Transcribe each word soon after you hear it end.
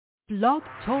Blog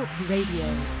Talk Radio.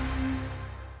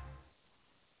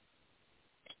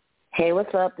 Hey,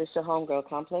 what's up? This is your homegirl,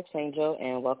 Complex Angel,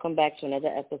 and welcome back to another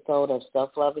episode of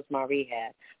Self-Love is My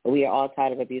Rehab, where we are all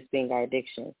tired of abuse being our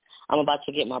addiction. I'm about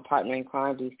to get my partner in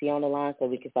crime, DC, on the line so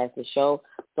we can start the show.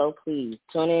 So please,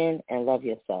 tune in and love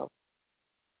yourself.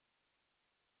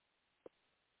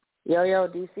 Yo,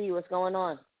 DC, what's going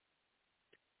on?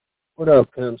 What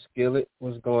up, Pimp Skillet?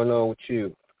 What's going on with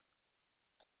you?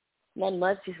 Not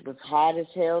much. It was hot as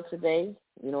hell today.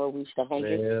 You know, it reached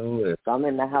 100. Man, so I'm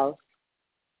in the house.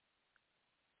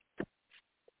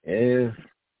 Yeah,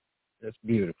 that's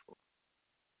beautiful.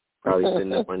 Probably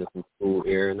sitting up under some cool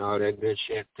air and all that good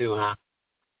shit too, huh?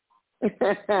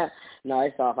 No,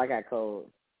 it's off. I got cold.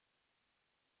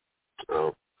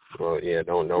 Oh, well, yeah.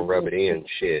 Don't rub it in,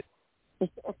 shit.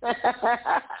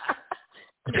 I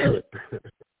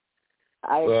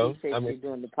appreciate you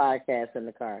doing the podcast in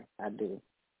the car. I do.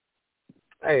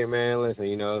 Hey, man, listen.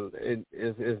 You know,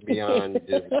 it's beyond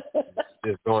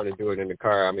just going to do it in the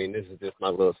car. I mean, this is just my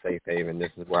little safe haven. This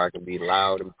is where I can be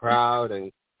loud and proud,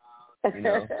 and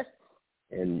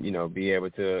be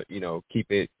able to keep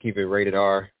it rated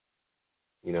R.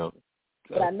 So.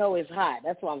 But I know it's hot.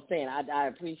 That's what I'm saying. I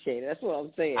appreciate it. That's what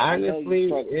I'm saying.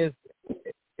 Honestly,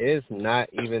 it's not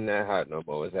even that hot no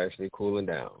more. It's actually cooling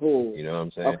down. Cool. You know what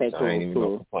I'm saying? Okay, so cool. I ain't even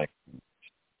gonna complain.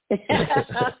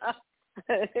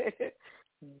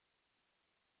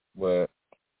 But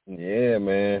yeah,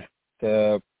 man.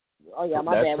 Oh yeah,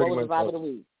 my bad. What was the vibe of the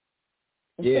week?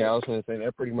 Yeah, I was gonna say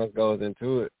that pretty much goes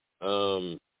into it.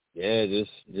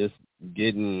 Just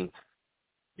getting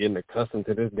accustomed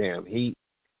to this damn heat.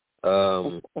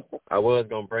 I was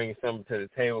gonna bring something to the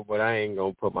table, but I ain't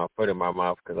gonna put my foot in my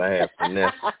mouth because I had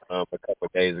finesse a couple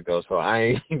of days ago, so I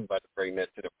ain't even about to bring that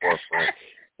to the forefront.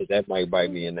 Cause that might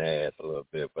bite me in the ass a little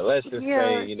bit. But let's just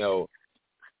say,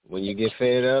 when you get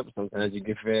fed up, sometimes you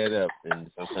get fed up,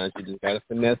 and sometimes you just gotta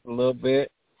finesse a little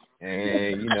bit.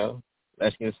 And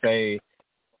let's just say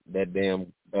that damn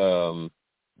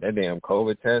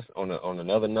COVID test. On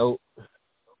another note,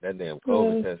 that damn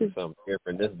COVID test is something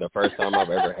different. This is the first time I've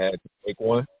ever had to take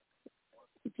one.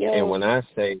 Yo. And when I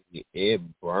say it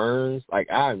burns, like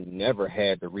I've never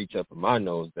had to reach up in my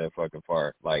nose that fucking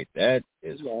far. Like that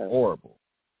is horrible.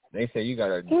 They say you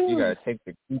gotta take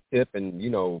the Q-tip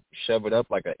and shove it up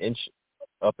like an inch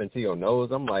up into your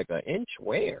nose. I'm like, an inch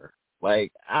where?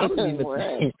 Like I don't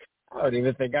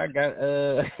even think I got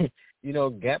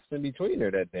gaps in between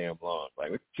there that damn long.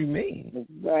 Like what you mean?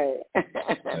 Right.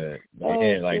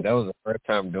 Like that was the first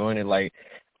time doing it. Like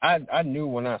I knew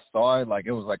when I saw it, like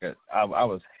it was like I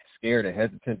was scared and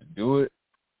hesitant to do it.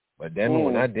 But then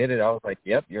when I did it, I was like,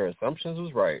 yep, your assumptions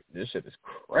was right. This shit is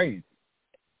crazy.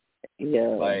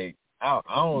 Yeah. Like I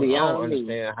don't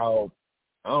understand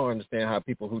how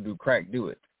people who do crack do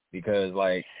it, because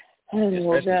like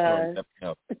especially stepping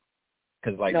up,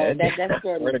 because like that's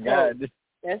sort of God.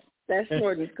 That's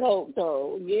sort of cold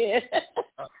though. Yeah.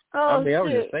 I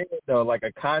was just saying though, like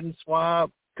a cotton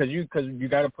swab, because you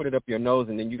got to put it up your nose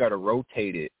and then you got to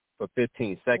rotate it for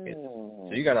 15 seconds.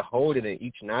 So you got to hold it in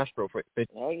each nostril for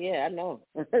 15. Oh yeah, I know.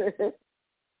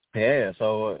 Yeah.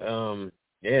 So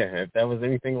if that was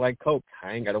anything like coke,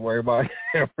 I ain't got to worry about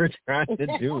ever trying to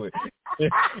do it.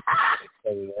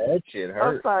 That shit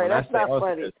hurt. I'm sorry, that's not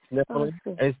funny.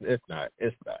 It's not.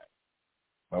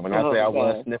 But when I say I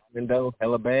was sniffling though,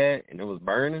 hella bad, and it was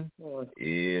burning,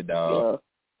 yeah, dog.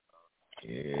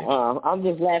 Yeah. I'm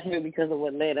just laughing because of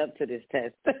what led up to this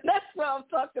test. That's what I'm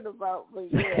talking about.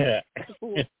 But yeah.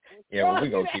 Well, we're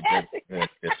going to keep that.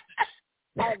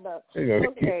 I know.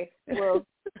 Okay, well,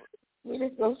 we're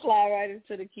just going to fly right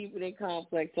into the Keeping It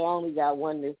Complex. So I only got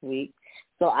one this week.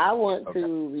 So I want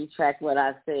to retract what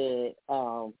I said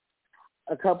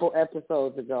a couple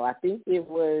episodes ago. I think it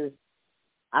was,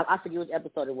 I forget which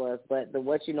episode it was, but the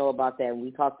What You Know About That, and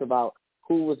we talked about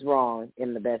who was wrong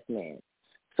in The Best Man.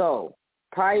 So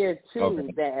prior to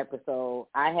that episode,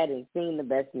 I hadn't seen The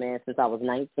Best Man since I was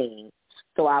 19,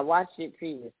 so I watched it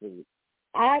previously.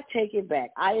 I take it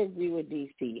back. I agree with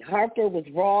DC. Harper was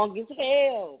wrong as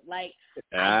hell. Like,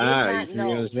 I did not know. You know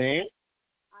what I'm saying?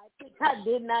 I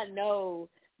did not know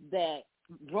that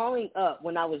growing up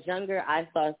when I was younger, I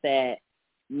thought that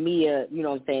Mia, you know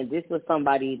what I'm saying, this was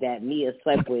somebody that Mia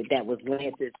slept with that was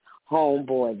Lance's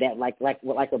homeboy, that like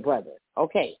a brother.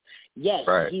 Okay. Yes,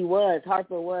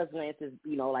 Harper was Lance's,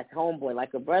 like homeboy,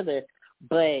 like a brother,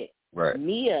 but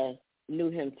Mia knew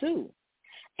him too.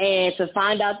 And to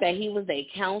find out that he was a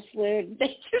counselor,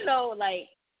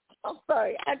 I'm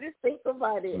sorry, I just think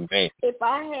about it. Man. If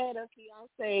I had a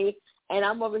fiance and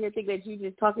I'm over here thinking that you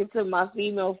just talking to my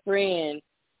female friend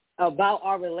about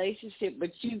our relationship,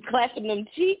 but you clapping them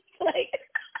cheeks, like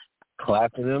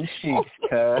clapping them cheeks,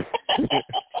 cuz.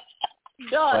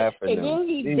 Dog, and then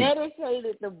he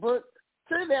dedicated the book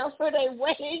to them for their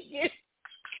wedding gift.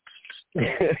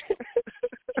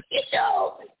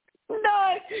 Yo,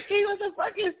 no, he was a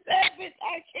fucking savage.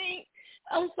 I can't.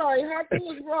 I'm sorry, Harper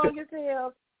was wrong as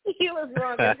hell. He was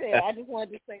wrong as hell. I just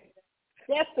wanted to say that.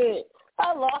 That's it.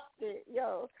 I lost it,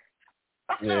 yo.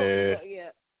 Yeah.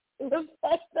 Yeah. It was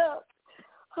fucked up.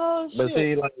 Oh,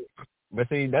 shit. But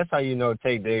see, that's how you know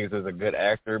Tay Diggs is a good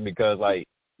actor, because, like,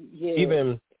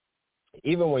 even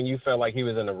when you felt like he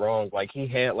was in the wrong, like, he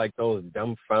had, like, those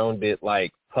dumbfounded,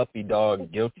 like, puppy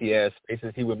dog, guilty-ass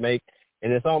faces he would make.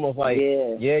 And it's almost like,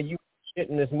 you shit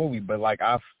in this movie, but, like,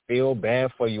 I feel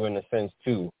bad for you in a sense,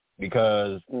 too,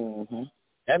 because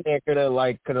that man could have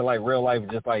real life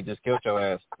just killed your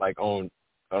ass, like, on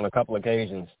a couple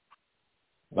occasions.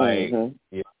 Like,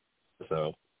 yeah,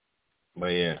 so, but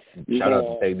yeah, shout out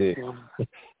to Tay Diggs.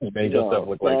 You made yourself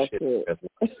look like shit.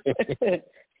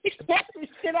 He slapped the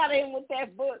shit out of him with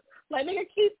that book. Like, nigga,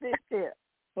 keep this shit.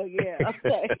 But yeah,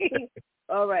 okay.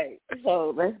 All right,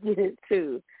 so let's get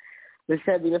into the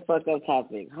shut me the fuck up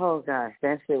topic. Oh gosh,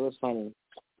 that shit was funny.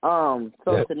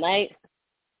 So tonight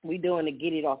we doing the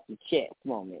get it off the chest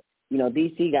moment. You know,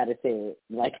 DC got to say it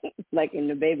like in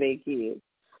the Baby Kids.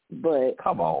 But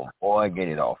come on, boy, get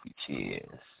it off your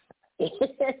chest.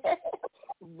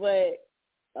 But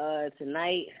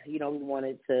tonight, you know, we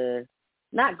wanted to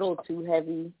not go too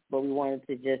heavy, but we wanted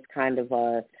to just kind of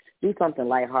do something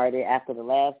lighthearted after the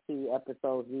last 2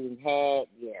 episodes we had.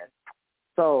 Yeah.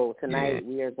 So tonight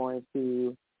we are going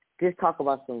to just talk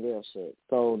about some real shit.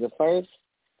 So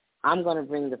I'm going to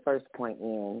bring the first point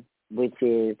in, which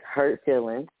is hurt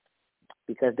feelings,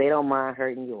 because they don't mind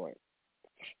hurting yours.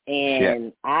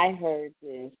 And I heard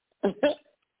this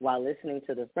while listening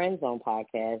to the Friend Zone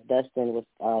podcast. Dustin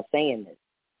was saying this,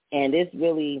 and this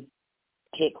really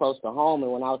hit close to home.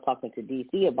 And when I was talking to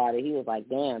DC about it, he was like,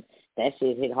 damn, that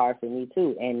shit hit hard for me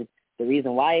too. And the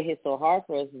reason why it hit so hard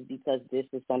for us is because this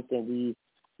is something we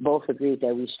both agreed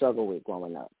that we struggled with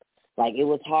growing up. Like, it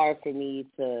was hard for me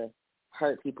to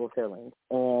hurt people's feelings.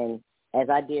 And as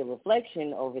I did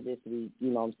reflection over this week, you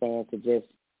know what I'm saying, to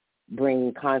just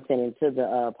bring content into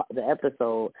the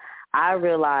episode, I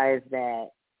realized that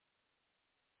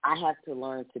I have to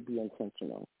learn to be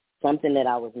intentional. Something that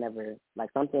I was never,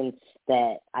 something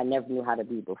that I never knew how to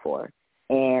be before.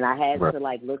 And I had to,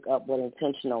 look up what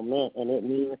intentional meant, and it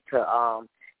means to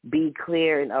be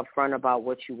clear and upfront about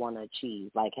what you want to achieve.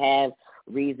 Like, have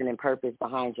reason and purpose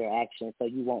behind your actions so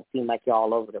you won't seem like you're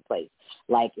all over the place.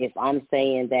 Like, if I'm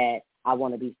saying that I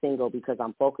want to be single because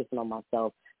I'm focusing on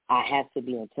myself, I have to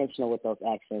be intentional with those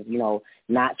actions, you know,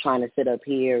 not trying to sit up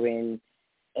here and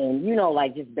you know,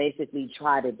 just basically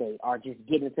try to date or just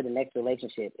get into the next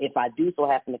relationship. If I do so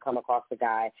happen to come across a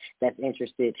guy that's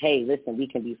interested, hey, listen, we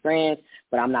can be friends,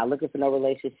 but I'm not looking for no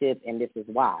relationship, and this is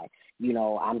why. You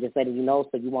know, I'm just letting you know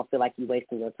so you won't feel like you're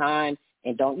wasting your time,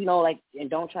 and don't, you know, and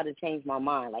don't try to change my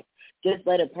mind. Like, just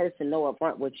let a person know up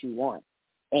front what you want.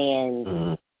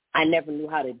 And I never knew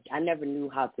how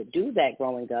to do that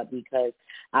growing up because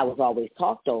I was always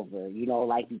talked over, you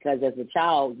know, because as a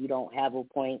child, you don't have a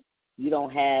point. You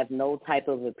don't have no type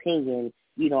of opinion,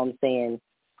 you know what I'm saying?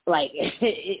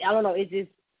 I don't know, it just,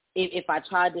 if I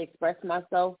tried to express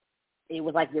myself, it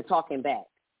was like you're talking back.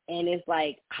 And it's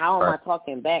like, how am I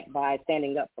talking back? By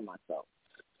standing up for myself.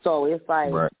 So it's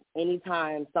like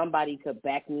anytime somebody could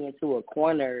back me into a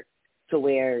corner to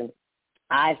where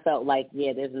I felt like,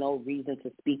 there's no reason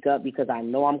to speak up because I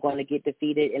know I'm going to get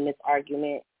defeated in this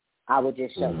argument, I would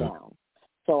just shut down.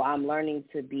 So I'm learning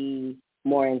to be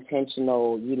more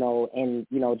intentional, you know, and,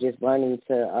 you know, just learning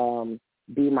to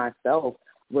be myself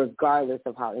regardless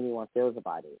of how anyone feels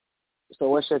about it. So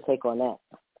what's your take on that?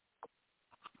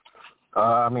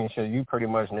 I mean, you pretty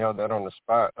much nailed that on the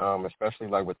spot, especially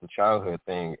with the childhood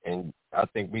thing. And I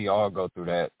think we all go through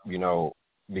that, you know,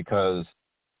 because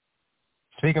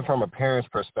speaking from a parent's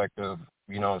perspective,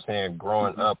 you know what I'm saying,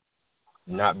 growing up,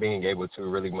 not being able to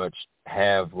really much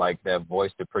have that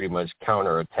voice to pretty much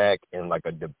counterattack in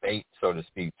a debate, so to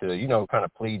speak, to, you know, kind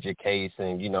of plead your case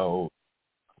and, you know,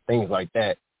 things like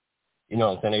that. You know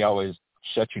what I'm saying? They always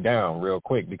shut you down real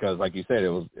quick because, like you said, it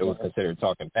was considered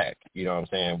talking back. You know what I'm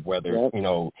saying? Whether, you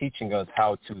know, teaching us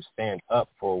how to stand up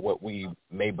for what we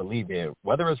may believe in,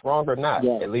 whether it's wrong or not,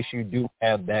 at least you do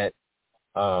have that,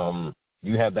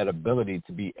 you have that ability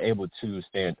to be able to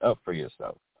stand up for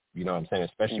yourself. You know what I'm saying?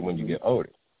 Especially when you get older,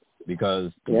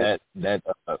 because that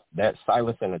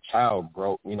silence in a child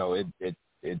grow. You know,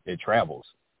 it travels.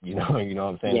 You know what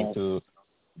I'm saying? To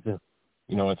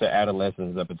into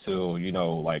adolescence up until,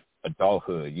 like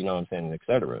adulthood, you know what I'm saying, et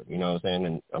cetera, you know what I'm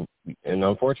saying? And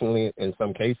unfortunately, in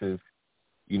some cases,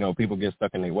 people get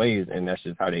stuck in their ways, and that's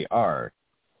just how they are,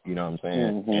 you know what I'm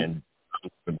saying? Mm-hmm. And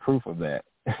the proof of that,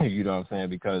 you know what I'm saying?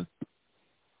 Because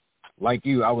like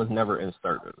you, I was never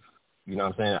assertive, you know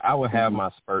what I'm saying? I would have my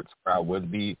spurts where I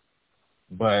would be,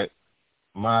 but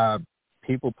my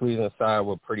people-pleasing side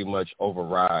would pretty much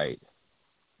override,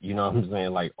 you know what I'm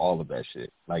saying, like all of that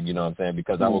shit. Like, you know what I'm saying?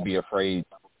 Because I would be afraid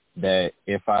that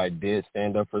if I did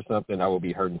stand up for something, I would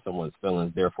be hurting someone's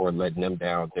feelings, therefore letting them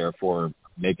down, therefore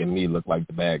making me look like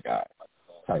the bad guy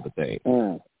type of thing.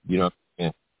 You know what I'm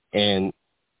saying? And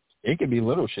it could be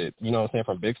little shit, you know what I'm saying,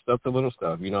 from big stuff to little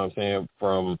stuff, you know what I'm saying?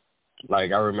 From,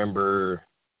 like, I remember,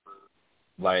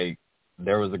 like,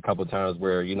 there was a couple times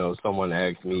where, someone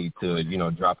asked me to,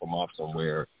 drop them off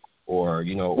somewhere or,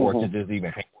 or to just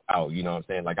even hang out, you know what I'm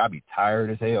saying? Like, I'd be tired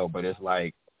as hell, but it's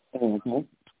like, sure,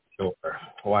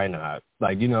 why not?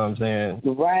 Like, you know what I'm saying?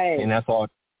 Right. And that's all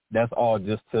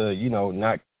just to,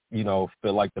 not,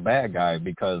 feel like the bad guy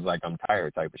because, like, I'm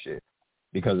tired type of shit.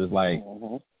 Because it's like,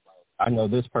 I know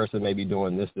this person may be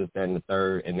doing this, that, and the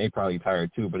third, and they probably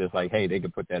tired too, but it's like, hey, they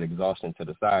could put that exhaustion to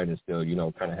the side and still,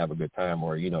 kind of have a good time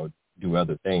or, do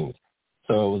other things.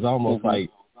 So it was almost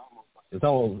like, it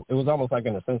was almost like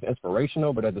in a sense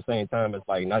inspirational, but at the same time, it's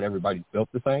like not everybody's built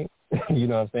the same. You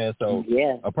know what I'm saying? So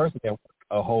a person can work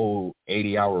a whole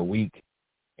 80-hour week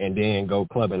and then go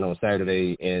clubbing on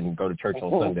Saturday and go to church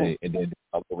on Sunday and then do it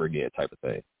all over again type of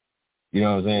thing. You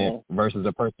know what I'm saying? Versus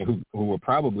a person who will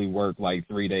probably work like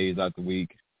 3 days out the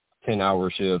week, 10-hour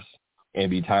shifts,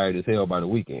 and be tired as hell by the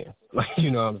weekend. Like,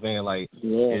 you know what I'm saying? Like,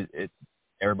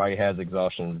 everybody has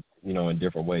exhaustion, in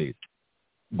different ways.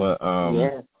 But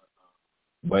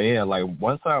like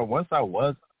once I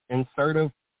was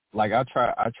assertive, like I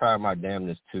tried my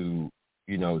damnedest to,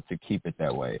 to keep it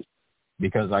that way.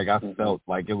 Because like I felt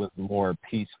like it was more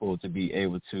peaceful to be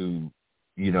able to,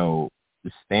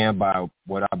 stand by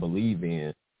what I believe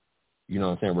in, you know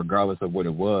what I'm saying, regardless of what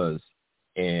it was,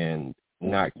 and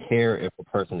not care if a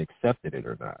person accepted it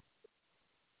or not.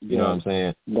 You know what I'm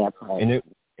saying? That's right.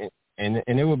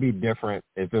 And it would be different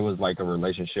if it was like a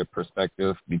relationship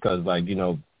perspective, because like,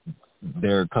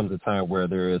 there comes a time where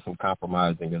there is some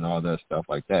compromising and all that stuff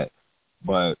like that.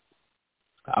 But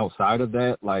outside of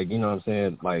that, like, you know what I'm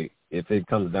saying, like if it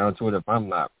comes down to it, if I'm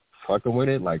not fucking with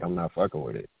it, like I'm not fucking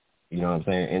with it. You know what I'm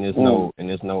saying? And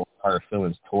there's no hard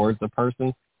feelings towards the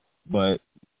person, but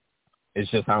it's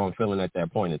just how I'm feeling at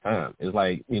that point in time. It's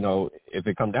like, if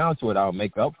it come down to it, I'll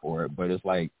make up for it. But it's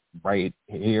like right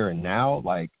here and now,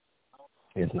 like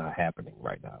it's not happening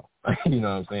right now. You know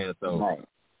what I'm saying? So,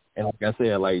 and like I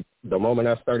said, like the moment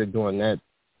I started doing that,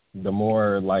 the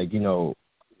more like,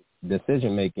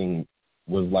 decision making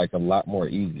was like a lot more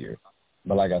easier.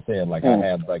 But like I said, like I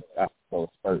have those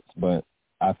spurts, but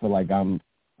I feel like I'm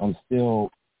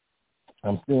still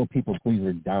people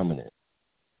pleaser dominant.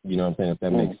 You know what I'm saying? If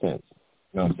that makes sense.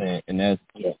 You know what I'm saying? And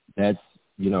that's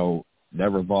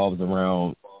that revolves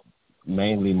around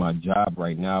mainly my job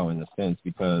right now in a sense,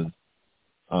 because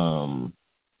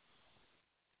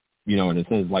in a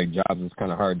sense, like jobs is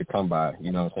kind of hard to come by.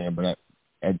 You know what I'm saying? But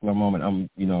at the moment, I'm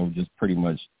just pretty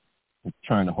much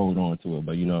trying to hold on to it.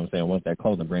 But you know what I'm saying? Once that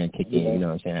clothing brand kick in, you know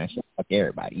what I'm saying? I should fuck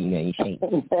everybody. You shake.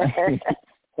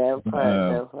 That's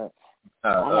fun.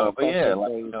 But yeah,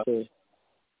 like,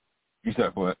 you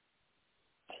said what?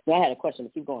 Yeah, I had a question,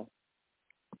 but keep going.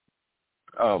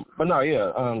 But no,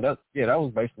 that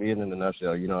was basically it in a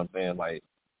nutshell. You know what I'm saying? Like,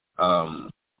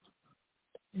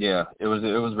 it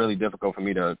was really difficult for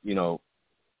me to,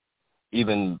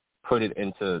 even put it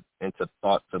into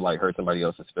thought to like hurt somebody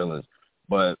else's feelings.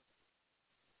 But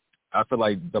I feel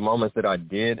like the moments that I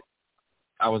did,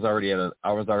 I was already at a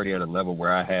level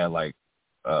where I had like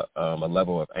a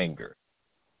level of anger.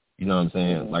 You know what I'm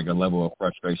saying? Like a level of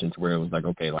frustration to where it was like,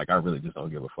 okay, like I really just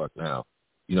don't give a fuck now.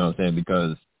 You know what I'm saying?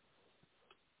 Because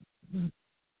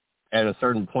at a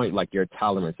certain point, like your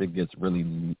tolerance, it gets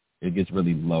really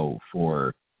low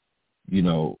for,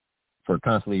 for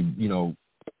constantly,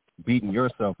 beating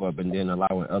yourself up and then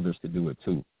allowing others to do it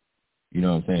too. You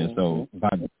know what I'm saying? So by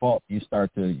default, you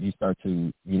start to,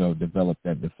 develop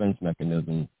that defense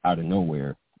mechanism out of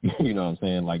nowhere. You know what I'm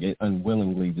saying? Like it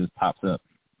unwillingly just pops up.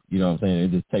 You know what I'm saying?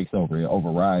 It just takes over. It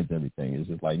overrides everything. It's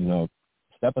just like,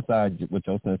 step aside with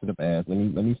your sensitive ass. Let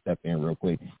me step in real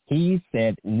quick. He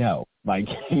said no. Like,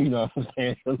 you know what I'm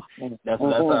saying?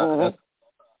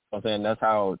 That's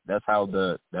how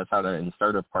the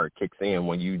insertive part kicks in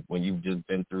when you've just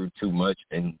been through too much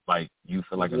and like you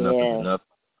feel like enough is enough.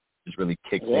 Just really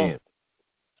kicks in.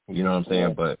 You know what I'm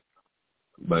saying?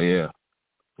 But yeah.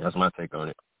 That's my take on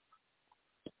it.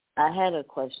 I had a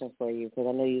question for you because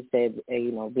I know you said,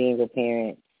 being a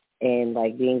parent and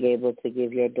like being able to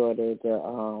give your daughter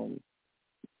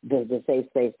the safe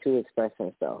space to express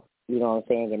herself. You know what I'm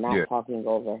saying, and not talking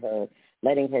over her,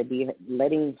 letting her be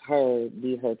her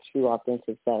true,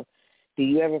 authentic self. Do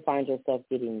you ever find yourself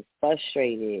getting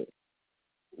frustrated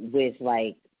with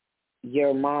like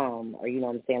your mom, or you know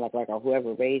what I'm saying, like or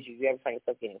whoever raised you? You ever find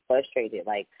yourself getting frustrated,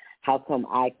 like how come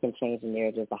I can change the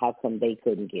narrative, but how come they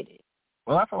couldn't get it?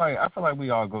 Well, I feel like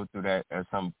we all go through that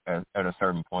at a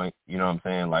certain point. You know what I'm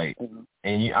saying? Like,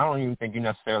 and I don't even think you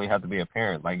necessarily have to be a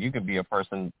parent. Like, you could be a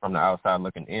person from the outside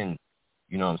looking in.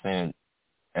 You know what I'm saying?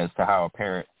 As to how a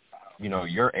parent,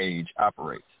 your age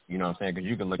operates. You know what I'm saying? Because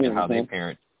you can look at how they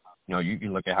parent. You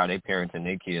can look at how they parent and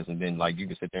their kids, and then like you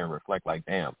can sit there and reflect like,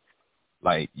 damn,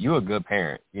 like you a good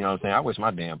parent. You know what I'm saying? I wish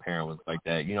my damn parent was like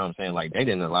that. You know what I'm saying? Like they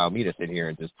didn't allow me to sit here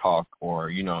and just talk, or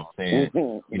you know what I'm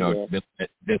saying? This,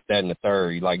 that, and the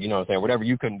third. Like, you know what I'm saying? Whatever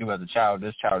you couldn't do as a child,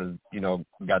 this child is,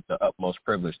 got the utmost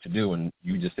privilege to do, and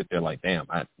you just sit there like, damn,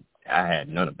 I had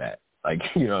none of that. Like,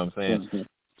 you know what I'm saying?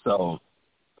 So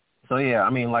yeah, I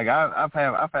mean, like I've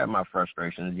had my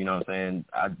frustrations. You know what I'm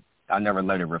saying? I never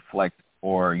let it reflect,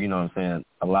 or you know what I'm saying,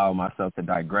 allow myself to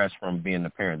digress from being the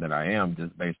parent that I am,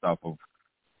 just based off of,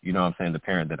 you know what I'm saying, the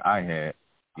parent that I had.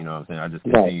 You know what I'm saying? I just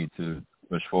continue to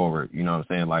push forward. You know what I'm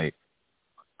saying? Like,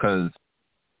 because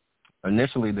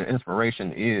initially the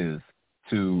inspiration is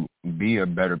to be a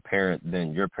better parent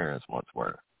than your parents once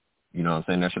were. You know what I'm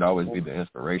saying? That should always be the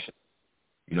inspiration.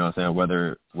 You know what I'm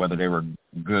saying? Whether they were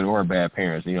good or bad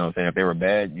parents. You know what I'm saying? If they were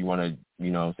bad, you want to,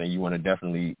 you know what I'm saying, you want to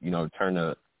definitely,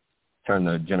 turn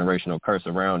the generational curse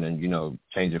around and,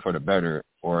 change it for the better.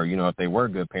 Or, if they were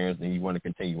good parents, then you want to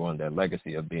continue on that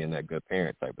legacy of being that good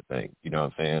parent type of thing. You know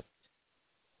what I'm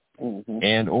saying?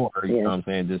 And or, you know what I'm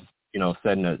saying, just,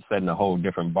 setting a whole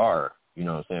different bar, you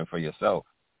know what I'm saying, for yourself.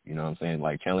 You know what I'm saying?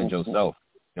 Like challenge yourself.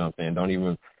 You know what I'm saying?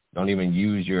 Don't even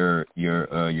use your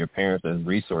parents as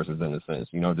resources in a sense.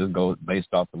 Just go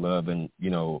based off the love and,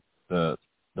 the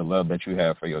love that you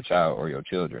have for your child or your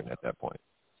children at that point.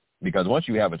 Because once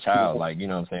you have a child, like, you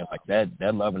know what I'm saying, like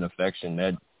that love and affection,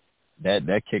 that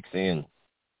kicks in.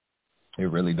 It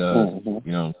really does.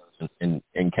 In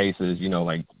cases,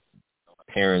 like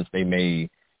parents, they may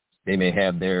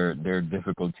have their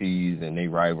difficulties and their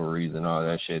rivalries and all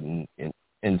that shit. And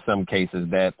in some cases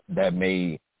that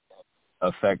may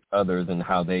affect others and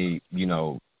how they,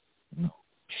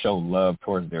 show love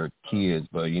towards their kids.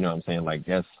 But, you know what I'm saying, like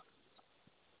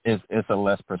it's a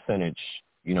less percentage,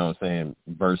 you know what I'm saying,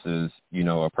 versus,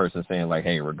 a person saying like,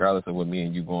 hey, regardless of what me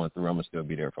and you going through, I'm going to still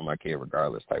be there for my kid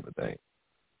regardless type of thing,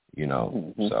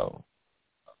 So,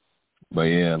 but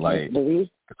yeah, like,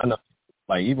 I know,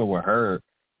 like even with her,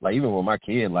 like even with my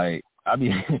kid, like I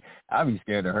be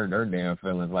scared to hurt her damn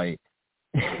feelings, like,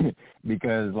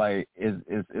 because like it's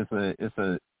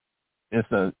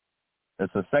a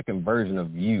second version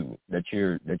of you that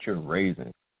you're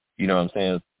raising, you know what I'm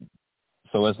saying?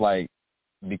 So it's like,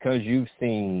 because you've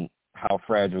seen how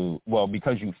fragile,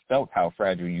 because you felt how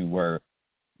fragile you were,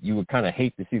 you would kind of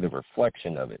hate to see the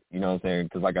reflection of it. You know what I'm saying?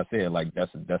 Because like I said, like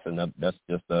that's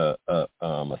just a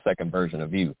second version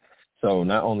of you. So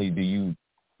not only do you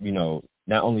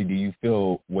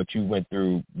feel what you went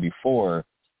through before,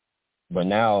 but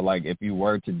now, like, if you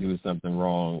were to do something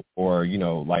wrong or,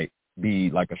 like be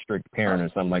like a strict parent or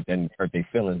something like that and hurt their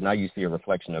feelings, now you see a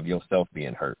reflection of yourself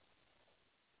being hurt.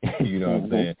 You know what I'm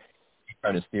saying? You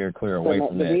try to steer clear away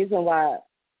from that. The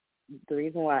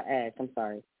reason why I asked, I'm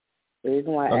sorry. The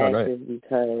reason why I asked is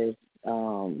because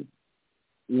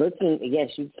yes,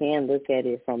 you can look at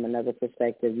it from another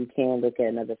perspective. You can look at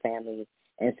another family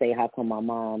and say, how come my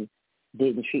mom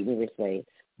didn't treat me this way?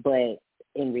 But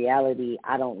in reality,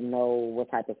 I don't know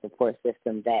what type of support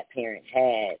system that parent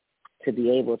had to be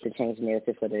able to change the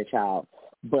narrative for their child.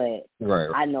 But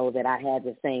I know that I had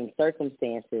the same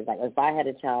circumstances. Like if I had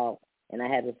a child and I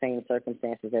had the same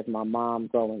circumstances as my mom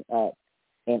growing up,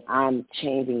 and I'm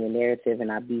changing the narrative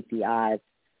and I beat the odds,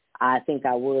 I think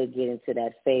I would get into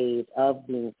that phase of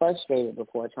being frustrated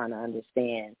before trying to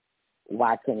understand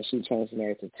why couldn't she change the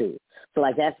narrative too. So,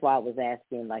 like, that's why I was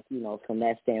asking, like, from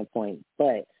that standpoint.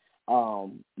 But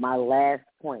my last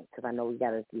point, because I know we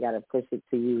gotta push it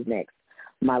to you next.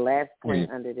 My last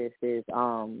point under this is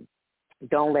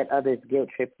don't let others guilt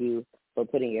trip you for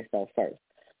putting yourself first.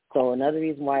 So another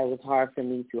reason why it was hard for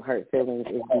me to hurt feelings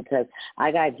is because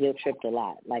I got guilt tripped a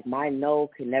lot. Like my no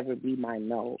could never be my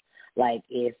no. Like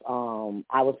if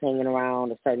I was hanging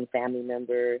around a certain family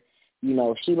member,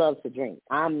 she loves to drink.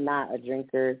 I'm not a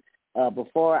drinker,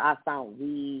 Before I found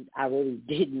weed, I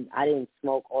didn't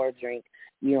smoke or drink.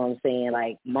 You know what I'm saying?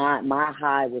 Like, my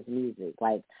high was music.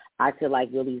 Like, I could, like,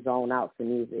 really zone out to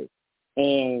music.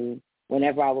 And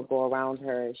whenever I would go around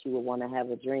her, she would want to have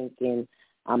a drink, and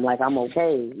I'm like, I'm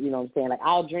okay. You know what I'm saying? Like,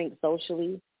 I'll drink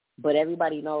socially, but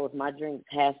everybody knows my drinks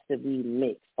has to be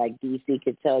mixed. Like DC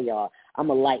could tell y'all, I'm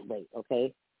a lightweight,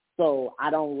 okay? So I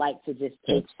don't like to just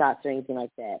take shots or anything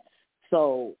like that.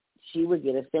 So she would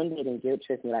get offended and guilt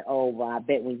trip me like, oh, well, I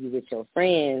bet when you with your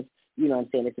friends, you know what I'm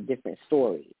saying, it's a different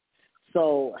story.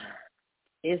 So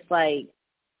it's like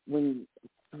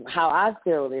how I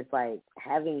feel is like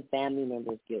having family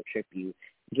members guilt trip me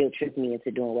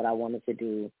into doing what I wanted to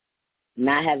do.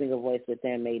 Not having a voice with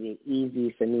them made it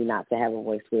easy for me not to have a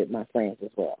voice with my friends as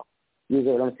well. You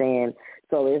get what I'm saying?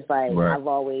 So it's like right. I've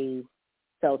always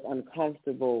felt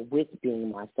uncomfortable with being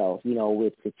myself, you know,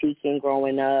 with critiquing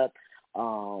growing up,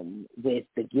 with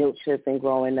the guilt tripping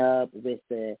growing up, with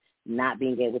the not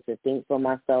being able to think for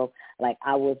myself. Like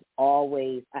I was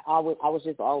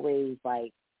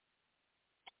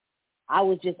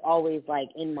just always like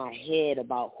in my head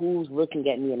about who's looking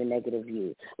at me in a negative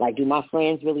view. Like, do my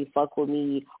friends really fuck with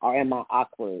me, or am I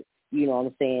awkward? You know what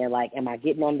I'm saying? Like, am I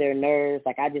getting on their nerves?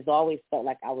 Like, I just always felt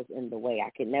like I was in the way. I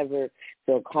could never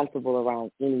feel comfortable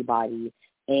around anybody.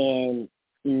 And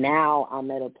now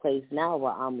I'm at a place now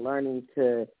where I'm learning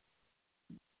to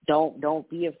don't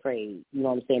be afraid. You know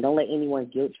what I'm saying? Don't let anyone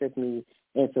guilt trip me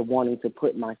into wanting to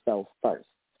put myself first.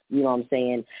 You know what I'm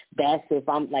saying? That's if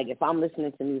I'm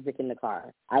listening to music in the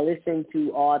car. I listen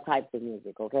to all types of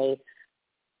music, okay?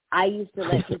 I used to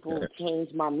let people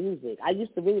change my music. I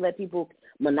used to really let people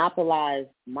monopolize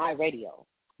my radio.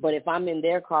 But if I'm in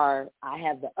their car, I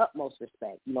have the utmost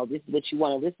respect. You know, this is what you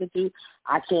want to listen to.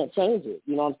 I can't change it.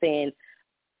 You know what I'm saying?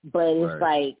 But it's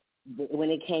right. Like when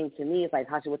it came to me, it's like,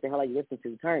 Tasha, what the hell are you listening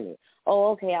to? Turn it.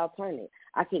 Oh, okay, I'll turn it.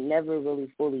 I can never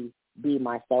really fully be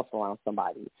myself around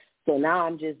somebody. So now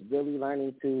I'm just really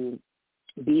learning to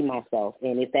be myself.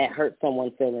 And if that hurts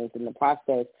someone's feelings in the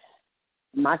process,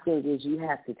 my thing is you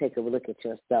have to take a look at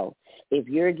yourself. If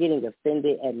you're getting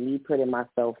offended at me putting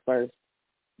myself first,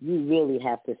 you really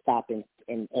have to stop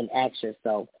and ask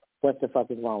yourself, what the fuck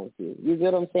is wrong with you? You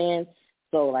get what I'm saying?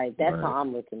 So, like, that's right. How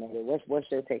I'm looking at it.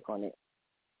 What's your take on it?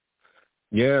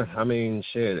 Yeah, I mean,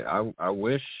 shit, I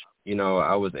wish, you know,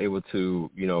 I was able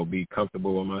to, you know, be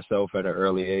comfortable with myself at an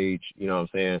early age, you know what I'm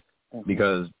saying? Mm-hmm.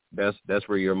 Because that's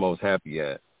where you're most happy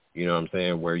at, you know what I'm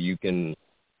saying? Where you can,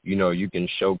 you know, you can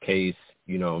showcase,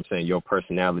 you know what I'm saying, your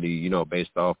personality, you know,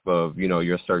 based off of, you know,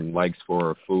 your certain likes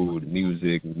for food,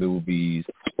 music, movies,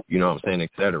 you know what I'm saying,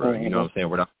 et cetera, mm-hmm. You know what I'm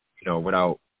saying,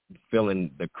 without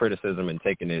feeling the criticism and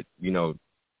taking it, you know,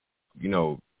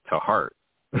 to heart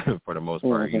for the most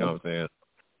part, mm-hmm. You know what I'm saying?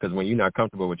 Because when you're not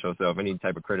comfortable with yourself, any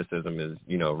type of criticism is,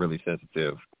 you know, really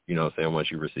sensitive, you know what I'm saying,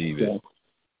 once you receive it.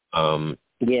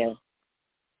 Yeah.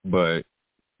 But,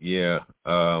 yeah,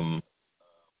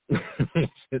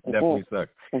 it definitely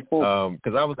sucks.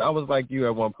 Because I was like you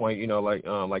at one point, you know, like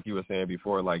you were saying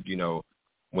before, like, you know,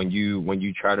 when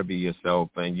you try to be yourself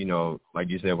and, you know, like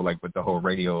you said, with the whole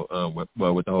radio, with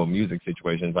the whole music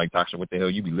situation, like, Tasha, what the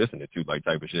hell you be listening to, like,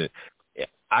 type of shit.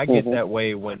 I get that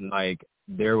way when, like,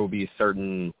 there will be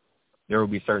certain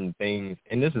things,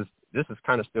 and this is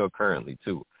kind of still currently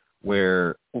too,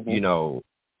 where you know,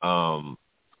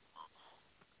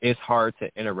 it's hard to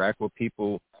interact with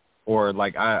people, or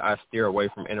like I steer away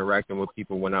from interacting with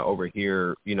people when I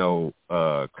overhear, you know,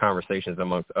 conversations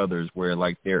amongst others where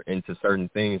like they're into certain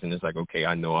things, and it's like, okay,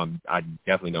 I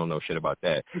definitely don't know shit about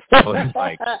that. So it's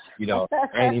like, you know,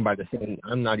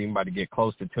 I'm not even about to get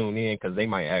close to tune in because they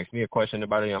might ask me a question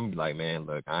about it. I'm be like, man,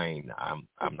 look, I'm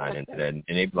not into that, and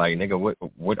they be like, nigga,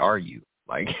 what are you?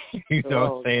 Like, you know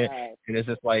what I'm saying? God. And it's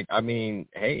just like, I mean,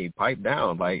 hey, pipe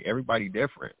down. Like, everybody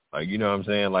different. Like, you know what I'm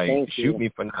saying? Like, shoot me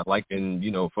for not liking,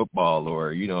 you know, football,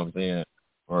 or, you know what I'm saying?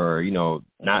 Or, you know,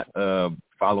 not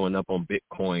following up on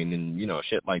Bitcoin and, you know,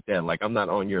 shit like that. Like, I'm not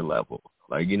on your level.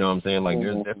 Like, you know what I'm saying? Like,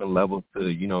 there's different levels to,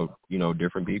 you know,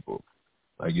 different people.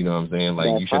 Like, you know what I'm saying?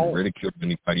 Like, you shouldn't ridicule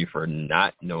anybody for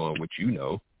not knowing what you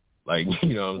know. Like,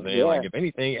 you know what I'm saying? Yeah. Like, if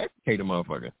anything, educate a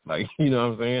motherfucker. Like, you know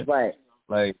what I'm saying? Right.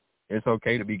 Like, it's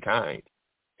okay to be kind,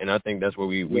 and I think that's what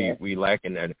we lack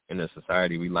in the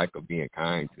society. We lack of being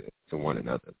kind to one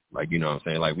another. Like, you know what I'm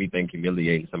saying? Like, we think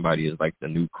humiliating somebody is like the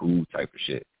new cool type of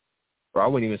shit. Or I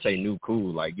wouldn't even say new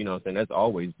cool. Like, you know what I'm saying? That's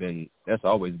always been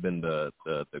the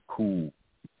cool.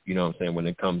 You know what I'm saying? When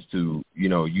it comes to, you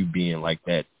know, you being like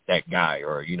that guy,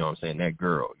 or, you know what I'm saying, that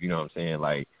girl. You know what I'm saying?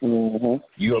 Like,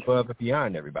 you above and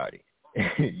beyond everybody.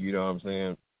 You know what I'm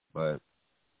saying? But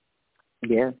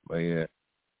yeah.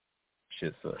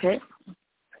 Shit sucks. Okay.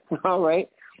 All right.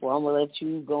 Well, I'm going to let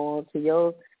you go on to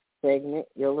your segment,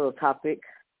 your little topic.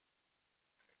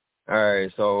 All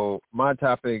right. So my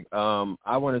topic,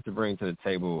 I wanted to bring to the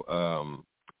table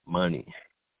money.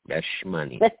 That's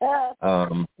money.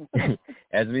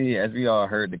 As we all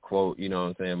heard the quote, you know what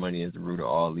I'm saying, money is the root of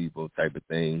all evil type of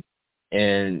thing.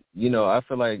 And, you know, I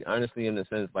feel like, honestly, in a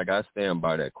sense, like I stand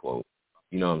by that quote,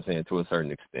 you know what I'm saying, to a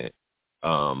certain extent.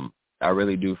 I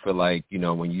really do feel like, you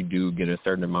know, when you do get a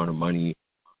certain amount of money,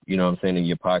 you know what I'm saying, in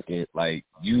your pocket, like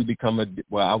you become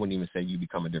I wouldn't even say you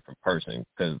become a different person,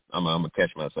 because I'm going to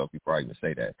catch myself before I even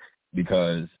say that,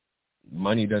 because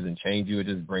money doesn't change you. It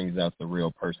just brings out the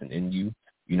real person in you.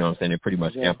 You know what I'm saying? It pretty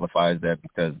much amplifies that,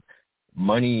 because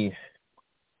money,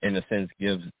 in a sense,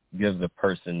 gives a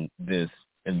person this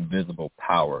invisible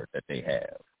power that they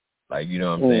have. Like, you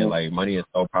know what I'm saying? Like, money is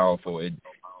so powerful. It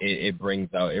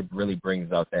really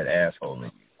brings out that asshole in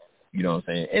you. You know what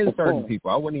I'm saying? And certain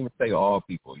people, I wouldn't even say all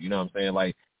people. You know what I'm saying?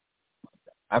 Like,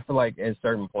 I feel like at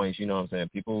certain points, you know what I'm saying,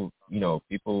 people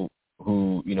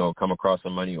who, you know, come across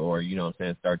some money, or, you know what I'm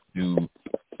saying, start to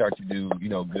do, you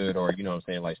know, good, or, you know what I'm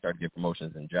saying, like start to get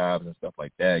promotions and jobs and stuff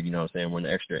like that, you know what I'm saying, when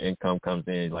the extra income comes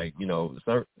in, like, you know,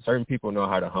 certain people know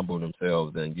how to humble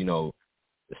themselves and, you know,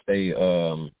 stay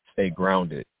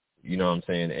grounded, you know what I'm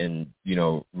saying, and, you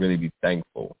know, really be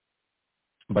thankful.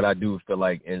 But I do feel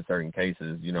like in certain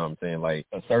cases, you know what I'm saying, like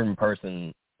a certain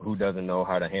person who doesn't know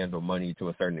how to handle money to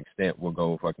a certain extent will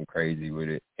go fucking crazy with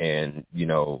it, and, you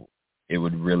know, it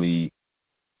would really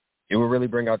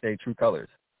bring out their true colors.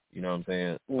 You know what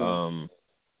I'm saying?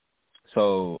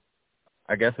 So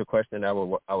I guess the question I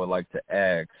would like to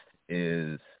ask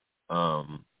is,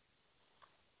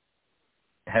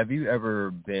 have you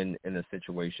ever been in a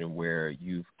situation where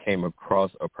you've came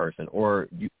across a person, or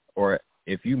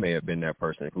if you may have been that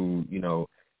person who, you know,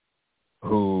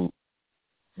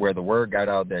 where the word got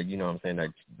out that, you know what I'm saying, that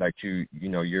like you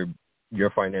know, you're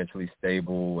financially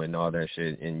stable and all that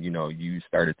shit, and, you know, you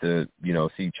started to, you know,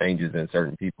 see changes in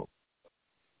certain people?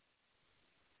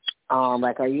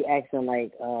 Like, are you asking,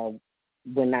 like,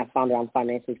 when I found out I'm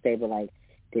financially stable, like,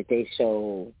 did they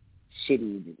show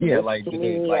shitty? Yeah, like, to did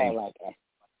me, they, like, or like,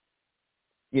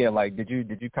 yeah, like, did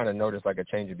you kind of notice, like, a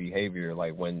change of behavior,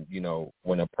 like, when, you know,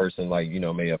 when a person, like, you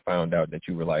know, may have found out that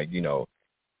you were, like, you know,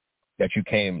 that you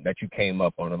came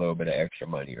up on a little bit of extra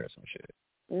money or some shit?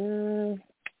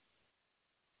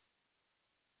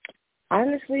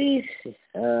 Honestly,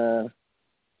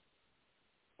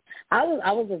 I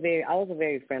was a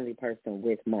very friendly person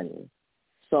with money,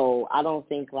 so I don't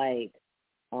think like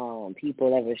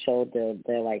people ever showed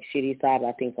their like shitty side.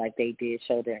 I think like they did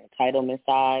show their entitlement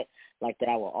side, like that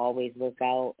I will always look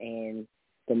out, and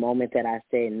the moment that I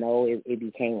said no, it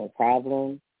became a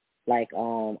problem. Like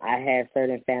I had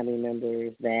certain family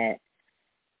members that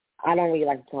I don't really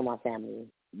like to tell my family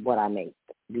what I make,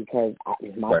 because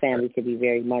my family could be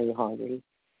very money hungry,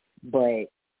 but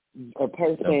a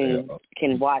person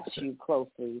can watch you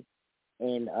closely,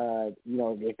 and you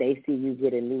know, if they see you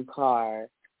get a new car,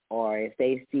 or if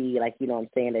they see, like, you know what I'm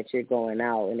saying, that you're going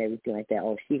out and everything like that,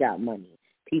 oh, she got money.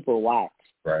 People watch.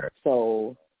 Right.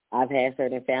 So I've had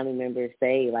certain family members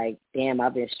say, like, damn,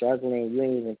 I've been struggling, you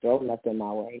ain't even throw nothing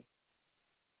my way.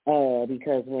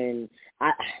 Because when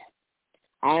I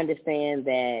understand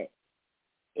that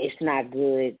it's not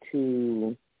good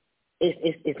to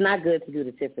it's not good to do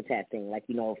the tit for tat thing. Like,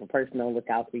 you know, if a person don't look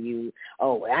out for you,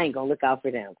 oh, I ain't gonna look out for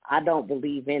them. I don't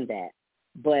believe in that.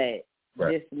 But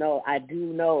just know, I do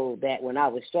know that when I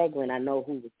was struggling, I know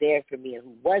who was there for me and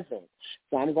who wasn't.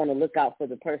 So I'm gonna look out for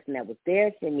the person that was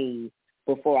there for me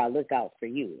before I look out for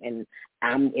you. And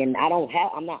I'm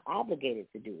not obligated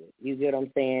to do it. You get what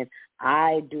I'm saying?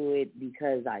 I do it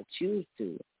because I choose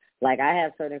to. Like, I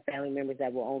have certain family members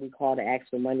that will only call to ask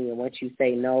for money, and once you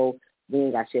say no, we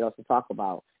ain't got shit else to talk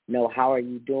about. No, how are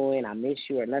you doing? I miss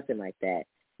you, or nothing like that.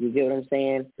 You get what I'm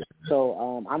saying?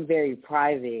 So I'm very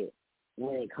private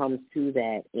when it comes to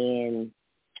that. And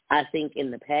I think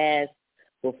in the past,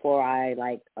 before I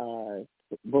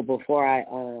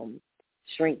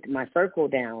shrink my circle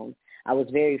down, I was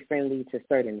very friendly to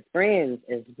certain friends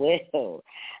as well.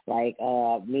 Like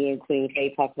me and Queen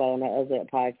Faye talked about on that other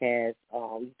podcast,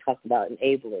 we talked about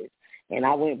enablers. And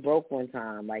I went broke one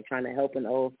time, like trying to help an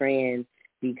old friend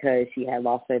because she had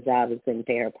lost her job and couldn't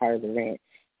pay her part of the rent.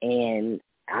 And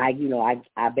I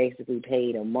basically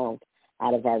paid a month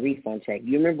out of our refund check.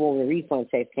 You remember when the refund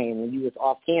check came when you was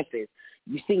off campus?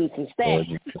 You seen some stacks.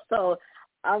 So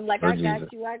I'm like, I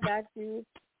got you.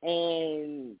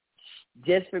 And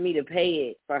just for me to pay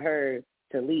it for her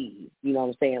to leave, you know what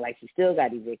I'm saying? Like, she still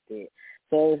got evicted.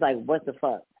 So it was like, what the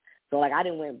fuck? So, like, I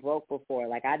didn't went broke before.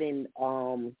 Like, I didn't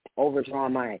overdraw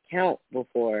my account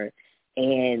before.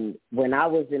 And when I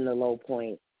was in the low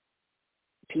point,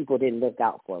 people didn't look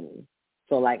out for me.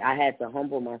 So, like, I had to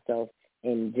humble myself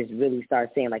and just really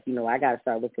start saying, like, I got to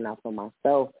start looking out for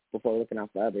myself before looking out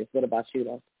for others. What about you,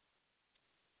 though?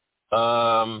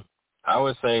 I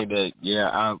would say that,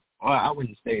 yeah, I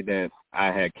wouldn't say that I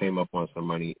had came up on some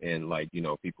money and, like,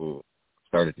 people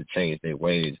started to change their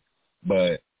ways.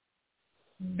 But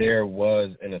there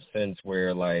was, in a sense,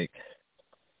 where, like,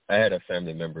 I had a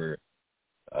family member.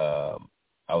 I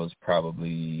was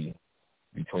probably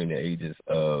between the ages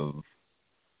of,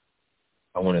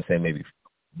 I want to say maybe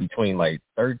between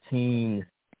 13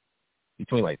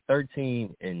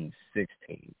 and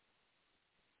 16.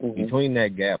 Mm-hmm. Between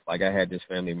that gap, like, I had this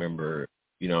family member,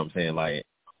 like,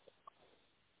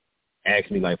 ask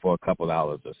me, like, for a couple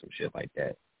dollars or some shit like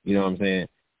that. You know what I'm saying?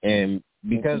 And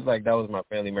because, like, that was my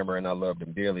family member and I loved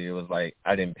him dearly, it was like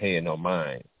I didn't pay it no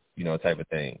mind, type of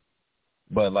thing.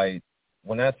 But, like,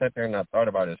 when I sat there and I thought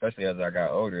about it, especially as I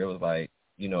got older, it was like,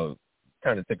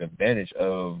 kind of took advantage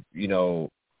of,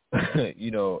 of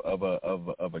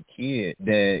a kid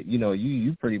that,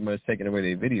 you pretty much taking away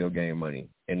their video game money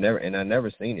and I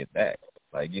never seen it back.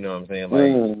 Like, you know what I'm saying?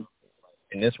 Like,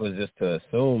 and this was just to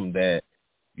assume that,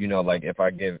 like, if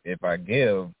I give,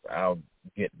 I'll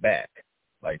get back,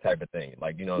 like, type of thing.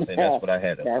 Like, you know what I'm saying? That's what I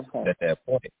had at that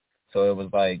point. So it was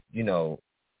like,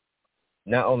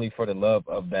 not only for the love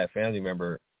of that family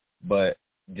member, but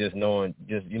just knowing,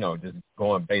 just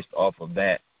going based off of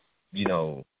that,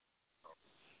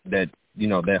 that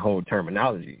whole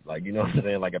terminology. Like, you know what I'm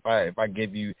saying? Like, if I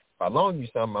loan you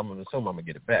something, I'm going to assume I'm going to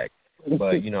get it back.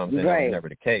 But, you know what I'm saying? Right. That was never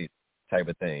the case, type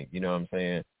of thing. You know what I'm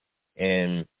saying?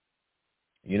 And,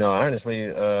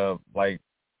 honestly, like,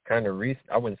 kind of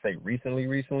I wouldn't say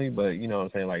recently, but, you know what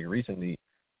I'm saying? Like, recently,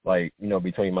 like,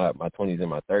 between my 20s and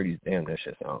my 30s, damn, that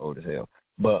shit sound old as hell.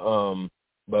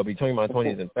 But between my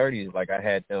 20s and 30s, like, I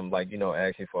had them, like,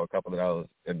 asking for a couple of dollars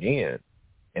again.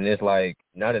 And it's like,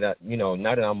 now that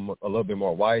I'm a little bit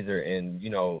more wiser and,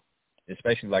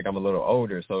 especially, like, I'm a little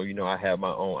older, so, I have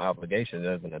my own obligations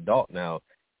as an adult now,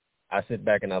 I sit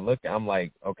back and I look, I'm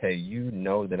like, okay,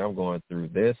 that I'm going through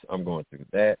this, I'm going through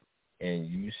that, and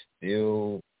you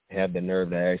still have the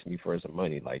nerve to ask me for some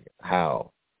money. Like,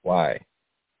 how? Why?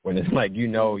 When it's like,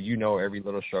 every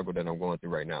little struggle that I'm going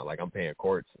through right now. Like, I'm paying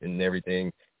courts and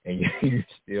everything, and you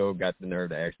still got the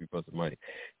nerve to ask me for some money.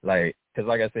 Like, because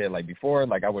like I said, like, before,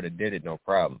 like, I would have did it no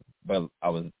problem. But I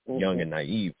was young and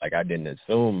naive. Like, I didn't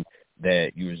assume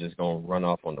that you was just going to run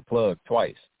off on the plug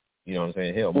twice. You know what I'm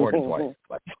saying? Hell, more than twice.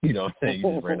 Like, you know what I'm saying?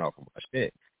 You just ran off on my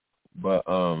shit. But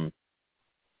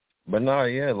no,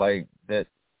 yeah, like, that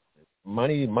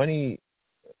money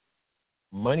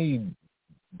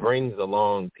brings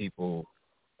along people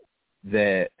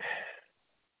that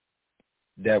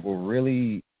will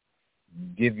really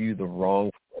give you the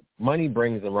wrong. Money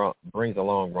brings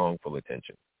along wrongful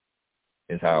attention.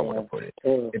 Is how I want to put it.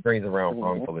 It brings around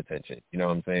wrongful attention. You know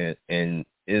what I'm saying? And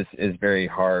it's very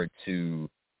hard to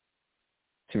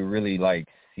really, like,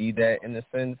 see that in a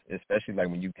sense, especially, like,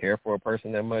 when you care for a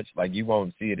person that much. Like, you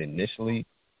won't see it initially,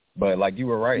 but, like, you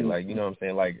were right. Like, you know what I'm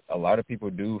saying? Like, a lot of people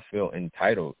do feel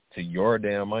entitled to your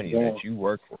damn money that you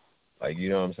work for. Like, you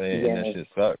know what I'm saying? And that shit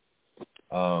sucks.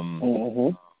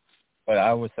 But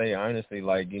I would say, honestly,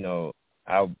 like,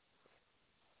 I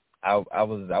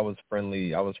was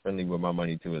friendly with my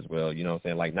money too as well. You know what I'm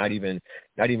saying? Like, not even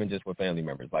just with family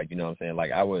members. Like, you know what I'm saying?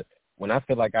 Like, when I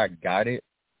feel like I got it,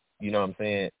 you know what I'm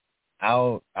saying,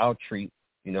 I'll treat,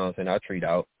 you know what I'm saying, I'll treat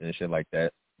out and shit like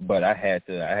that. But I had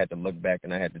to look back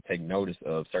and I had to take notice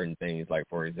of certain things. Like,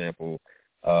 for example,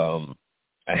 I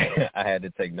had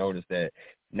to take notice that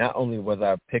not only was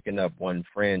I picking up one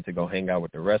friend to go hang out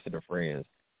with the rest of the friends,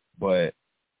 but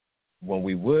when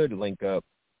we would link up,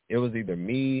 it was either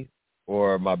me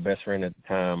or my best friend at the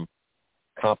time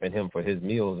comping him for his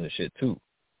meals and shit too.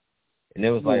 And it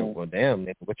was like, well, damn,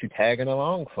 nigga, what you tagging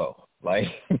along for? Like,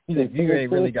 if you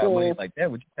ain't really got money like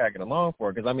that, what you tagging along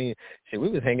for? Because, I mean, shit, we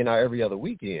was hanging out every other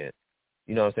weekend.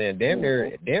 You know what I'm saying? Damn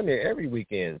near every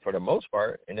weekend for the most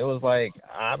part. And it was like,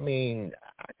 I mean,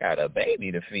 I got a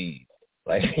baby to feed.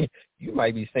 Like, you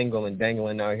might be single and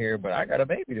dangling out here, but I got a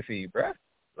baby to feed, bruh.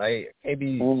 Like, I can't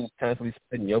be constantly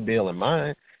splitting your bill and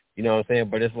mine. You know what I'm saying?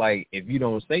 But it's like, if you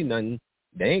don't say nothing,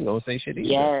 they ain't going to say shit either.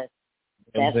 Yes.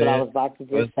 That's what I was about to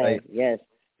just say. Like, yes.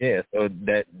 Yeah, so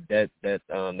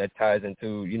that ties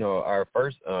into, our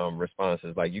first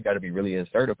responses. Like, you got to be really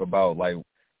assertive about, like,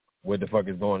 what the fuck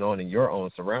is going on in your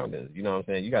own surroundings. You know what I'm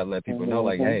saying? You got to let people know,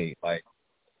 like, hey, like,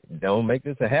 don't make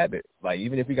this a habit. Like,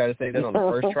 even if you got to say that on the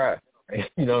first try,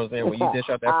 You know what I'm saying? When you dish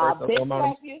out that first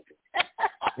amount,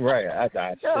 right? I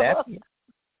slap you.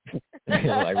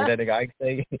 Like what that nigga Ike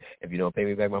say? If you don't pay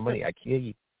me back my money, I kill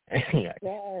you. Yes.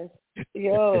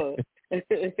 Yo.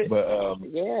 But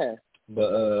yeah.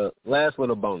 But last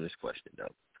little bonus question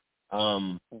though.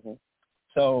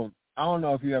 So I don't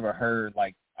know if you ever heard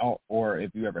like, or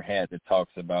if you ever had the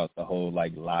talks about the whole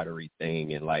like lottery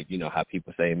thing and like, you know, how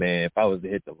people say, man, if I was to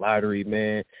hit the lottery,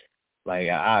 man, like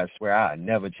I swear I'd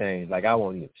never change. Like I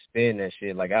won't even spend that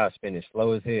shit. Like I'll spend it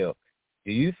slow as hell.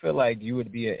 Do you feel like you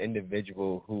would be an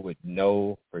individual who would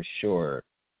know for sure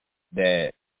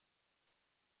that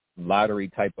lottery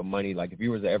type of money, like if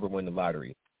you was to ever win the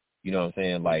lottery, you know what I'm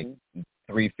saying, like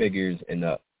 3 figures and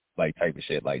up, like type of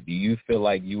shit, like do you feel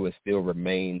like you would still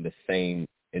remain the same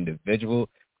individual,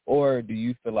 or do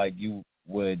you feel like you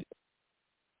would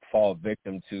fall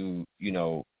victim to, you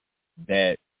know,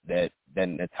 that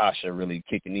Natasha really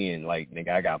kicking in, like, nigga,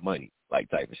 I got money, like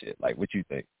type of shit? Like, what you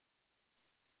think?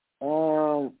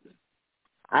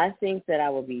 I think that I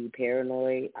would be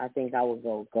paranoid. I think I would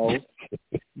go ghost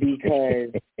because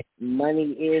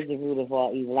money is the root of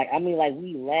all evil. Like, I mean, like,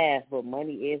 we laugh, but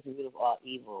money is the root of all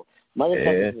evil.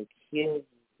 Motherfuckers would kill you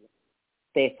if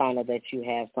they find out that you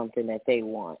have something that they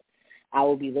want. I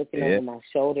would be looking over my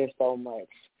shoulder so much.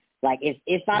 Like,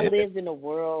 if I lived in a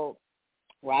world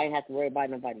where I didn't have to worry about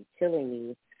nobody killing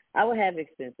me, I would have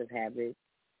expensive habits,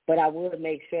 but I would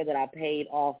make sure that I paid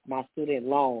off my student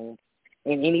loans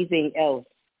and anything else,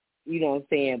 you know what I'm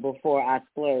saying, before I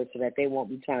splurge, so that they won't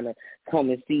be trying to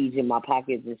come and siege in my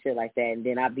pockets and shit like that. And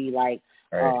then I'd be like,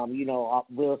 you know,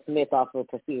 Will Smith off of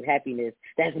Pursuit of Happiness.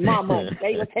 That's my money.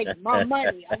 They gonna take my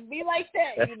money. I'd be like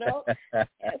that, you know.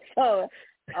 So,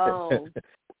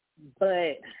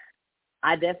 but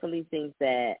I definitely think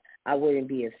that I wouldn't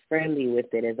be as friendly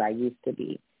with it as I used to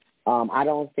be. I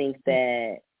don't think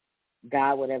that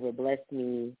God would ever bless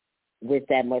me with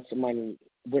that much money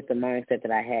with the mindset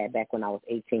that I had back when I was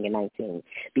 18 and 19,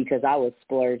 because I was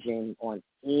splurging on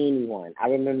anyone. I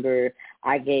remember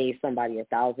I gave somebody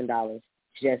 $1,000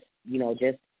 just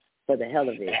for the hell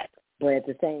of it. But at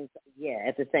the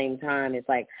same time, it's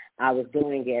like I was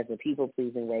doing it as a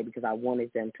people-pleasing way because I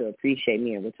wanted them to appreciate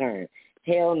me in return.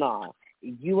 Hell no.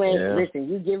 You ain't, listen,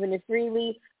 you giving it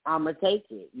freely, I'm going to take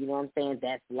it. You know what I'm saying?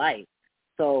 That's life.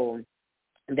 So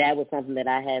that was something that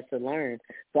I had to learn.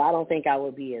 So I don't think I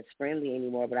would be as friendly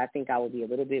anymore, but I think I would be a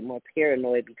little bit more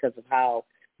paranoid because of how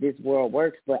this world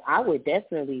works. But I would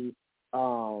definitely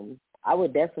move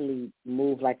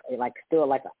like I still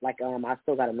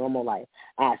got a normal life.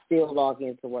 I still log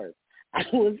into work. I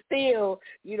would still,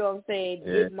 you know what I'm saying,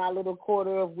 get my little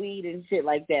quarter of weed and shit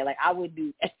like that. Like I would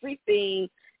do everything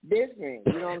different,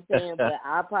 you know what I'm saying? But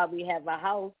I'll probably have a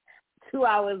house 2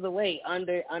 hours away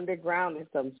underground or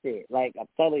some shit. Like, I'm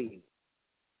telling you.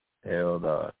 Hell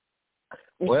no.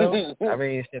 Well, I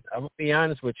mean, I'm gonna be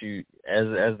honest with you. As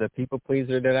the people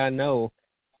pleaser that I know,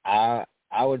 I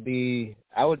would be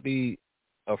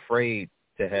afraid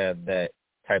to have that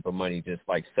type of money just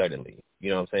like suddenly. You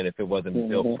know what I'm saying? If it wasn't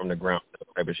built from the ground up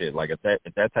type of shit. Like if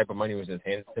that type of money was just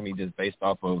handed to me just based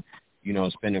off of, you know,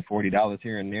 spending $40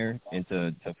 here and there, and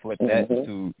to flip that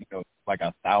to, you know, like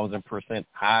 1,000%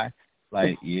 high.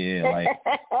 Like, yeah, like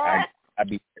I'd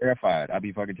be terrified. I'd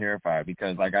be fucking terrified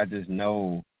because, like, I just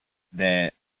know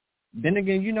that. Then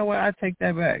again, you know what? I take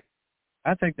that back.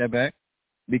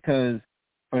 Because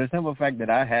for the simple fact that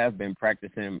I have been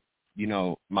practicing, you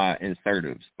know, my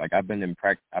assertives. Like I've been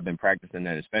practicing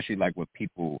that, especially like with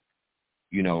people,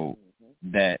 you know,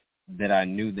 that I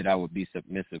knew that I would be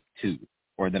submissive to,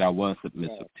 or that I was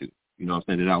submissive to. You know what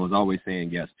I'm saying? That I was always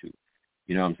saying yes to.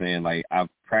 You know what I'm saying? Like I've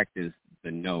practiced the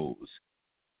no's,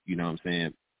 you know what I'm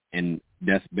saying? And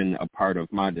that's been a part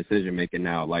of my decision making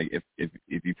now. Like if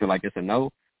you feel like it's a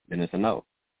no, then it's a no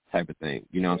type of thing.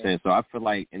 You know what I'm saying? So I feel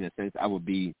like in a sense I would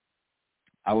be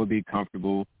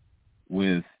comfortable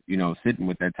with, you know, sitting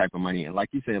with that type of money. And like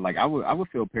you said, like I would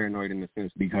feel paranoid in a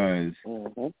sense because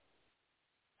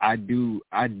I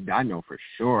know for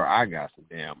sure I got some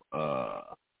damn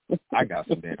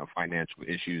financial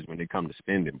issues when it comes to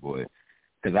spending, boy.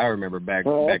 Because I remember back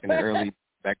in the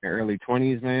early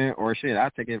 20s, man, or shit, I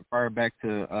take it far back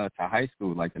to high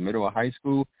school, like the middle of high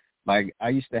school. Like I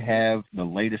used to have the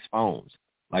latest phones.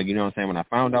 Like, you know what I'm saying? When I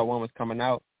found out one was coming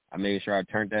out, I made sure I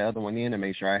turned that other one in and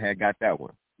made sure I had got that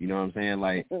one. You know what I'm saying?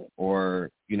 Like, or,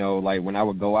 you know, like when I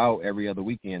would go out every other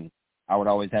weekend, I would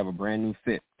always have a brand new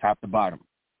fit, top to bottom.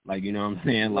 Like, you know what I'm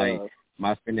saying? Like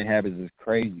my spending habits is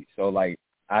crazy. So like,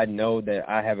 I know that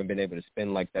I haven't been able to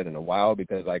spend like that in a while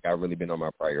because like I've really been on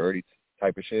my priorities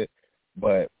type of shit.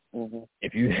 But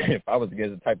if I was to get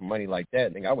the type of money like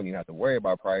that, then I wouldn't even have to worry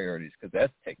about priorities because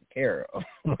that's taken care of.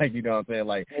 Like, you know what I'm saying?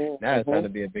 Like, now it's time to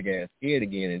be a big ass kid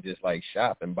again and just like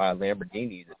shop and buy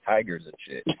Lamborghinis and Tigers and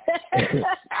shit.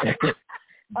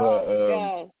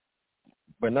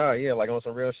 But no, yeah, like on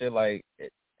some real shit, like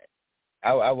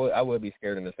I would be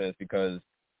scared in a sense because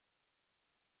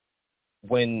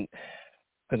when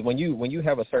you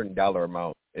have a certain dollar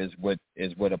amount is what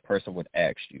a person would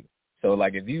ask you. So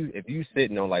like if you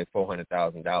sitting on like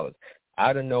 $400,000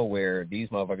 out of nowhere, these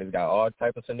motherfuckers got all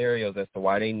type of scenarios as to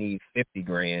why they need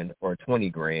 $50,000 or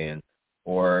 $20,000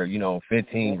 or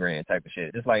 15 grand type of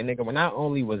shit. It's like, nigga, when I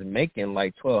only was making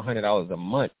like $1,200 a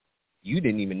month, you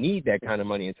didn't even need that kind of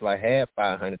money until I had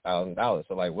 $500,000.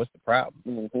 So like, what's the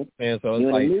problem? And so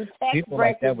it's like people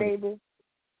like that would.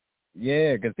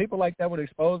 Yeah, because people like that would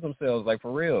expose themselves, like,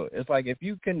 for real. It's like, if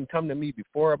you couldn't come to me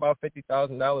before about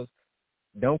 $50,000,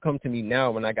 don't come to me now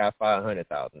when I got $500,000.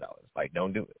 Like,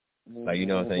 don't do it. Like, you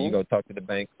know what I'm saying? You go talk to the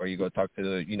bank or you go talk to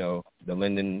the, the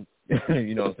lending,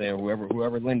 you know what I'm saying?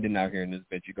 Whoever lending out here in this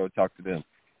bitch, you go talk to them.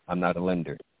 I'm not a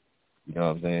lender. You know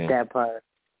what I'm saying? That part.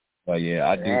 But, yeah,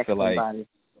 I do feel like,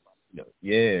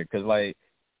 yeah,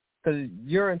 because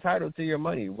you're entitled to your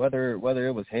money, whether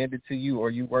it was handed to you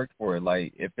or you worked for it.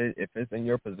 Like, if it's in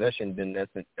your possession, then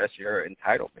that's your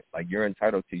entitlement. Like, you're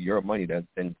entitled to your money that's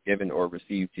been given or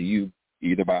received to you,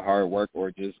 either by hard work or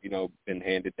just, been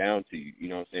handed down to you, you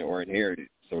know what I'm saying, or inherited,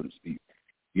 so to speak.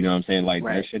 You know what I'm saying? Like,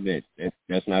 right. That shit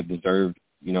that's not deserved,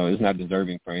 it's not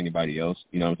deserving for anybody else.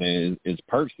 You know what I'm saying? It's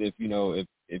perks if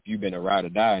you've been a ride or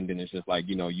die, and then it's just like,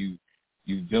 you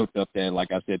built up that,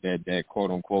 like I said, that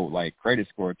quote unquote like credit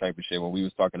score type of shit when we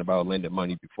was talking about lending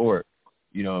money before.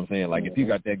 You know what I'm saying? Like, if you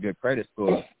got that good credit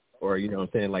score, or you know what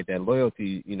I'm saying, like that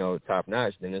loyalty, top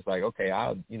notch, then it's like, okay,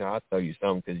 I'll throw you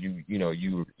something because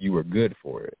you were good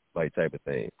for it, like, type of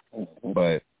thing.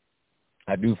 But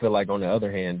I do feel like, on the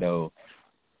other hand, though,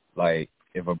 like,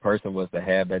 if a person was to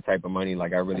have that type of money,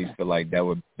 like, I really feel like that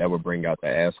would bring out the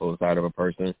asshole side of a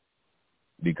person,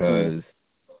 because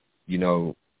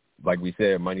like we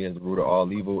said, money is the root of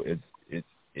all evil.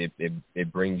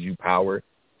 It brings you power.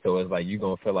 So it's like, you're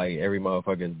going to feel like every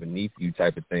motherfucker is beneath you,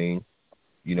 type of thing.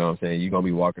 You know what I'm saying? You're going to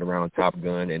be walking around Top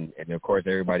Gun, and of course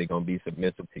everybody going to be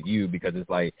submissive to you, because it's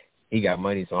like, he got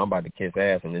money, so I'm about to kiss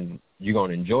ass, and then you're going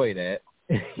to enjoy that.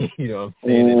 You know what I'm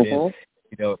saying? And then,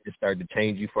 it started to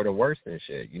change you for the worse and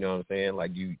shit. You know what I'm saying?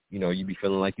 Like, you be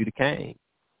feeling like you the king.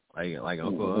 Like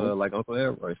Uncle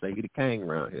Elroy say, you the king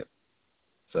around here.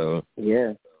 So,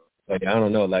 yeah. Like, I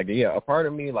don't know, like, yeah, a part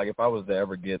of me, like, if I was to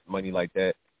ever get money like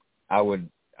that, I would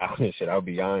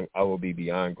be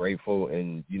beyond grateful,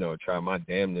 and, try my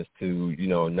damnness to,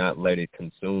 not let it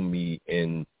consume me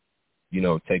and,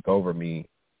 take over me,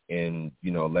 and,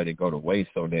 let it go to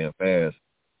waste so damn fast.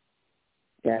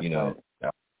 That's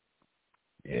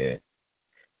yeah.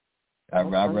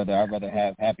 I'd rather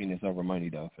have happiness over money,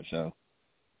 though, for sure.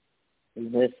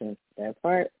 Listen, that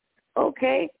part.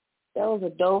 Okay, that was a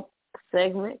dope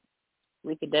segment.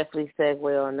 We could definitely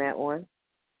segue on that one.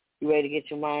 You ready to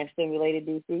get your mind stimulated,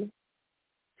 DC?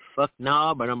 Fuck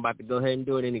no, but I'm about to go ahead and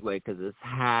do it anyway because it's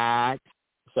hot.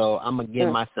 So I'm going to give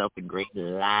myself a great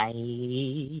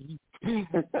light.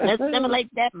 Let's stimulate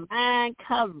that mind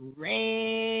correct.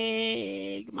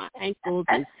 My ankles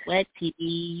are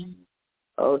sweaty.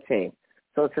 Okay.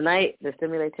 So tonight, the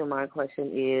Stimulate Your Mind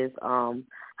question is,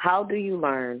 how do you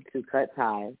learn to cut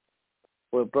ties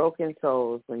with broken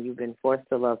souls when you've been forced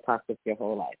to love toxic your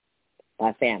whole life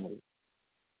by family?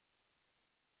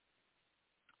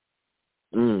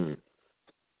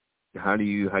 How do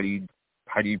you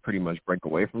pretty much break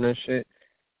away from that shit?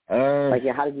 How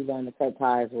did you learn to cut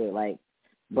ties with, like,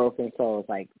 broken souls,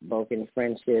 like broken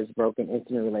friendships, broken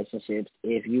intimate relationships,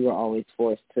 if you were always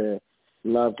forced to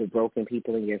love the broken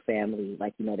people in your family?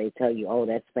 Like, they tell you, oh,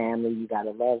 that's family, you got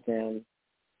to love them.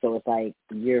 So it's like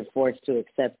you're forced to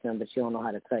accept them, but you don't know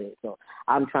how to cut it. So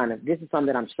this is something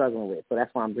that I'm struggling with. So that's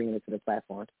why I'm bringing it to the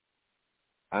platform.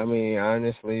 I mean,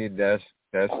 honestly, that's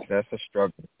a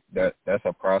struggle. That's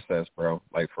a process, bro.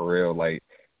 Like, for real, like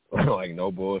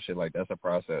no bullshit. Like, that's a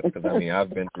process. Because I mean,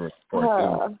 I've been through it before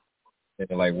too.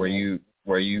 And like where you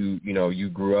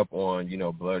grew up on,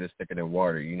 blood is thicker than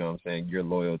water. You know what I'm saying? You're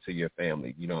loyal to your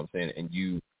family. You know what I'm saying? And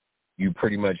you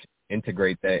pretty much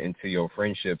integrate that into your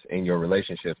friendships and your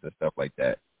relationships and stuff like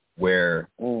that, where,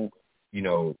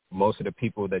 most of the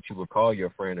people that you would call your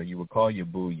friend, or you would call your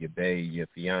boo, your bae, your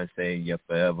fiance, your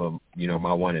forever,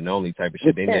 my one and only type of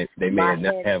shit, they may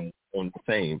not have on the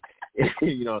same.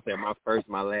 You know what I'm saying? My first,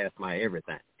 my last, my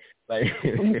everything. Like,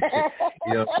 you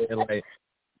know what I'm saying? Like,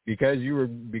 because you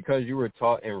were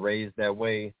taught and raised that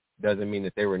way, doesn't mean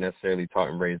that they were necessarily taught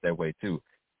and raised that way too.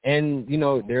 And, you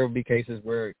know, there will be cases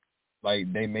where,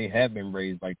 like, they may have been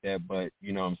raised like that, but,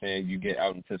 you know what I'm saying, you get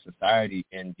out into society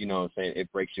and, you know what I'm saying,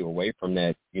 it breaks you away from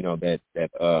that, you know, that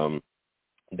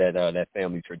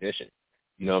family tradition.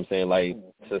 You know what I'm saying? Like,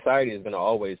 society is going to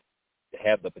always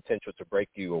have the potential to break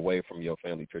you away from your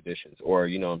family traditions, or,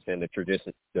 you know what I'm saying,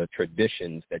 the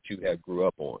traditions that you have grew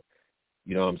up on.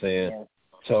 You know what I'm saying? Yeah.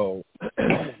 So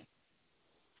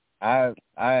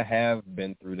I have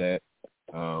been through that,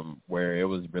 where it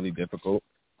was really difficult.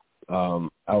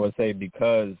 I would say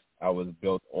because I was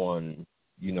built on,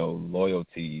 you know,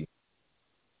 loyalty,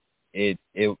 it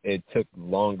took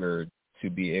longer to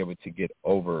be able to get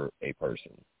over a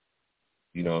person.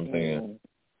 You know what I'm saying?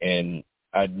 And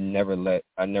I never let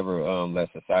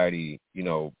society, you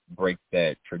know, break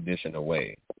that tradition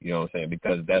away. You know what I'm saying?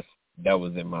 Because that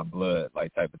was in my blood,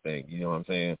 like, type of thing. You know what I'm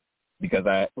saying? Because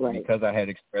I had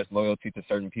expressed loyalty to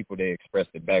certain people, they expressed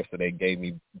it back, so they gave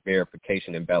me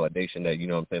verification and validation that, you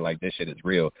know what I'm saying, like, this shit is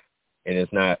real. And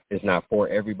it's not for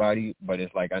everybody, but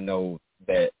it's like, I know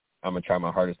that I'm gonna try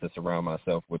my hardest to surround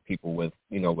myself with people with,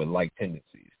 you know, with like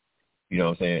tendencies. You know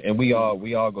what I'm saying? And we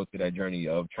all go through that journey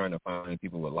of trying to find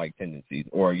people with like tendencies,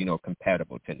 or, you know,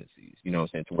 compatible tendencies, you know what I'm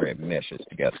saying, to where it meshes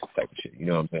together, type of shit. You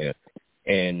know what I'm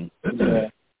saying?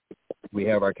 And we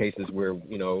have our cases where,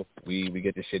 you know, we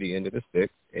get the shitty end of the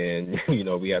stick, and, you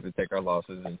know, we have to take our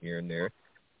losses in here and there.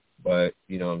 But,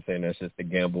 you know what I'm saying, that's just the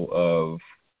gamble of,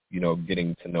 you know,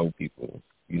 getting to know people,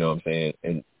 you know what I'm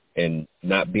saying, and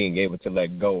not being able to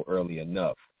let go early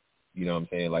enough. You know what I'm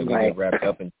saying? Like, we get wrapped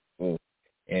up in people,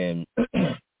 and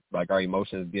like, our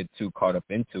emotions get too caught up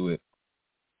into it.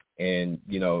 And,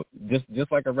 you know,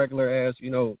 just like a regular ass,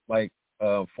 you know, like,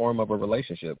 form of a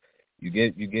relationship. You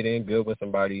get in good with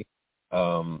somebody,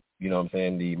 you know what I'm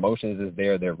saying, the emotions is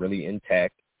there, they're really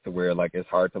intact to where, like, it's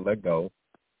hard to let go.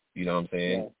 You know what I'm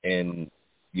saying? Yeah. And,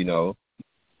 you know,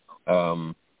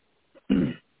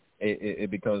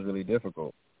 it becomes really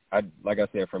difficult. Like I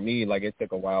said, for me, like, it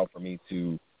took a while for me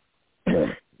to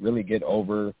really get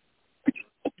over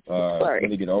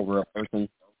a person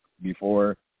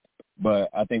before. But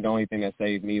I think the only thing that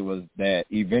saved me was that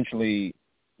eventually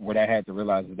what I had to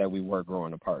realize is that we were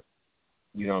growing apart.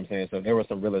 You know what I'm saying? So there was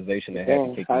some realization that had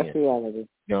to kick harsh in. reality. You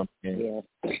know what I'm saying?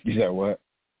 Yeah. You said what?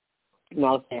 No,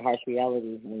 I was saying harsh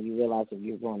reality when you realize that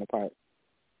you're growing apart.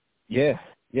 Yeah,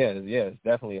 it's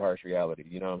definitely harsh reality.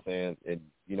 You know what I'm saying? It,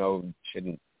 you know,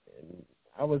 shouldn't.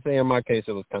 I would say in my case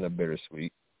it was kind of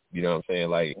bittersweet. You know what I'm saying?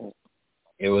 Like,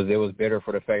 it was bitter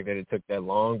for the fact that it took that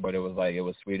long, but it was like, it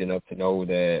was sweet enough to know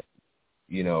that,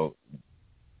 you know,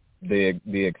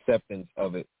 the acceptance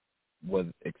of it was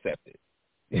accepted.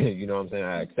 You know what I'm saying?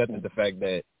 I accepted the fact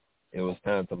that it was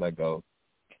time to let go,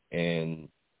 and,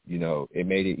 you know, it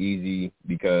made it easy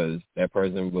because that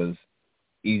person was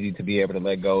easy to be able to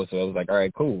let go. So it was like, all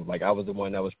right, cool. Like, I was the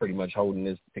one that was pretty much holding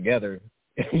this together,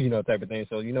 you know, type of thing.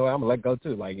 So, you know, I'm gonna let go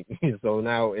too. Like, so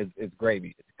now it's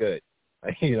gravy. It's good.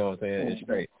 Like, you know what I'm saying? It's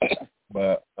straight.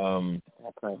 But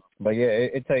yeah,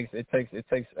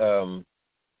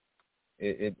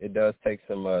 it does take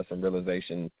some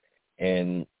realization,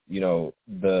 and, you know,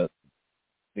 the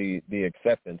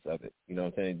acceptance of it. You know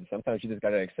what I'm saying? Sometimes you just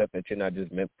gotta accept that you're not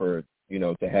just meant for, you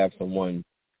know, to have someone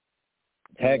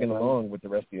tagging along with the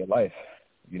rest of your life.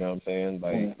 You know what I'm saying?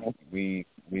 Like, we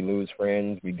lose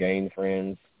friends, we gain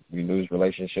friends, we lose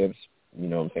relationships. You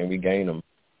know what I'm saying? We gain them.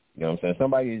 You know what I'm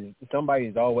saying?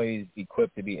 Somebody's always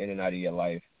equipped to be in and out of your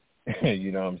life.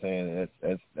 You know what I'm saying?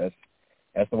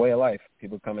 That's the way of life.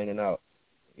 People come in and out.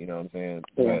 You know what I'm saying?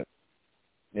 Yeah. But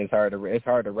it's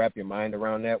hard to wrap your mind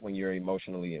around that when you're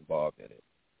emotionally involved in it.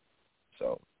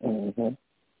 So.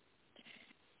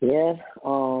 Yeah.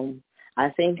 I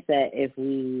think that if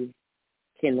we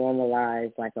can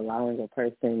normalize, like, allowing a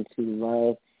person to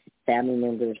love family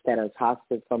members that are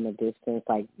toxic from a distance,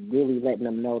 like, really letting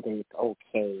them know that it's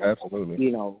okay. Absolutely.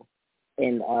 You know,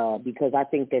 and because I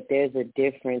think that there's a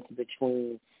difference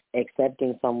between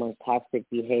accepting someone's toxic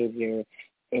behavior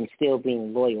and still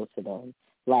being loyal to them.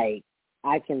 Like,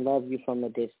 I can love you from a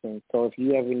distance, so if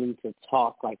you ever need to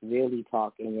talk, like, really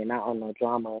talk, and you're not on no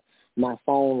drama, my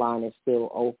phone line is still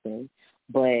open.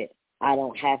 But I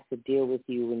don't have to deal with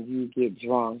you when you get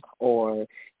drunk or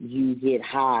you get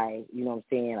high, you know what I'm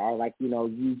saying, or, like, you know,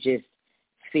 you just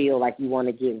feel like you want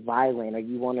to get violent or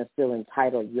you want to feel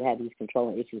entitled, you have these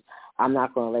controlling issues. I'm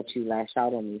not going to let you lash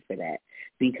out on me for that,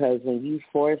 because when you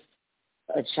force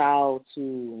a child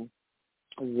to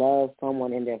love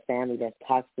someone in their family that's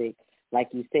toxic, like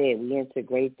you said, we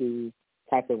integrate these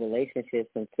type of relationships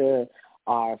into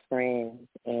our friends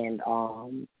and,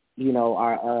 you know,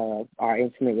 our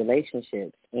intimate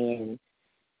relationships. And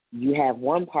you have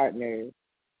one partner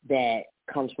that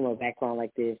comes from a background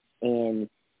like this, and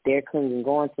they're clinging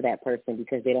on to that person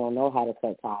because they don't know how to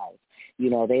cut ties. You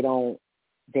know, they don't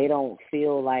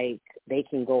feel like they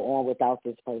can go on without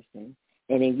this person.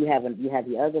 And then you have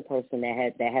the other person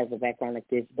that has a background like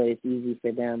this, but it's easy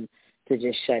for them to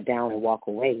just shut down and walk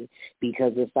away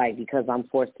because it's like, because I'm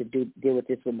forced to deal with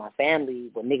this with my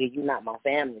family. Well, nigga, you not my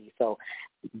family, so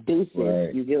deuces.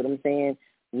 Right. You get what I'm saying?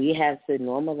 We have to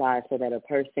normalize so that a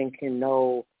person can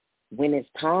know when it's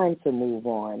time to move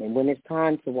on and when it's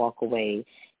time to walk away,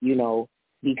 you know,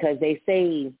 because they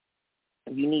say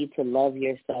you need to love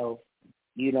yourself,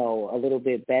 you know, a little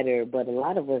bit better, but a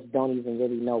lot of us don't even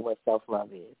really know what self-love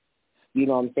is. You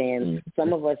know what I'm saying? Mm-hmm.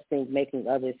 Some of us think making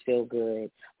others feel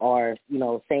good or, you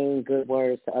know, saying good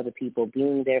words to other people,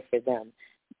 being there for them,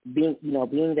 being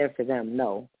there for them.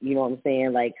 No, you know what I'm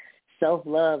saying? Like,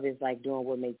 self-love is like doing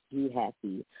what makes you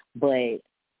happy, but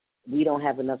we don't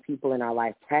have enough people in our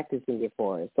life practicing it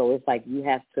for us. So it's like you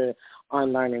have to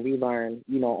unlearn and relearn,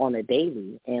 you know, on a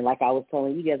daily. And like I was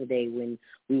telling you the other day when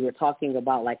we were talking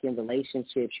about, like, in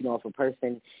relationships, you know, if a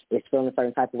person is feeling a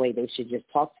certain type of way, they should just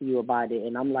talk to you about it.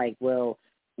 And I'm like, well,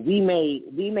 we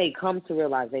may come to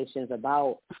realizations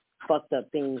about fucked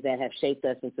up things that have shaped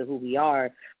us into who we are,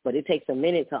 but it takes a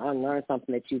minute to unlearn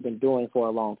something that you've been doing for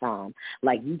a long time.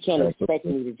 Like, you can't expect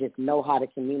me to just know how to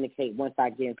communicate once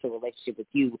I get into a relationship with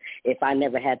you if I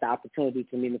never had the opportunity to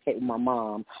communicate with my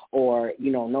mom or,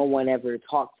 you know, no one ever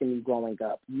talked to me growing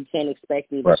up. You can't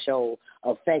expect me to show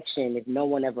affection if no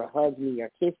one ever hugged me or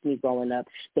kissed me growing up.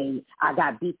 Then I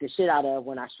got beat the shit out of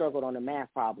when I struggled on a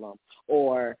math problem,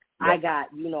 or I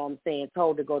got, you know what I'm saying,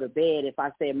 told to go to bed. If I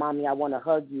said, Mommy, I want to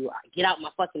hug you, get out my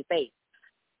fucking face.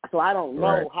 So I don't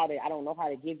know how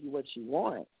to give you what you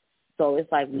want. So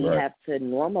it's like we have to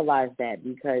normalize that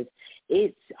because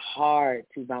it's hard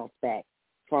to bounce back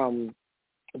from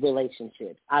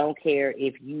relationships. I don't care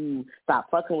if you stop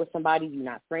fucking with somebody, you're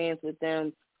not friends with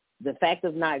them. The fact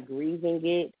of not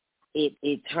grieving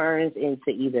it turns into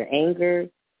either anger,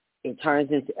 it turns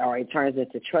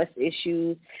into trust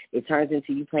issues. It turns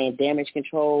into you playing damage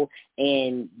control,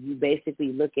 and you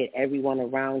basically look at everyone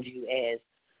around you as,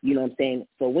 you know what I'm saying,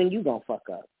 so when you gonna fuck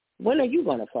up? When are you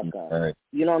gonna fuck up? Right.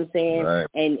 You know what I'm saying? Right.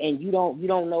 And you don't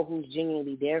know who's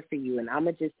genuinely there for you. And I'm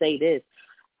gonna just say this.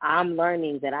 I'm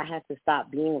learning that I have to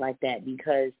stop being like that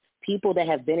because people that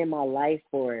have been in my life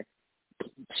for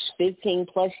 15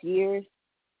 plus years,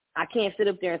 I can't sit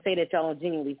up there and say that y'all don't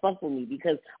genuinely fuck with me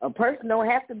because a person don't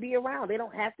have to be around. They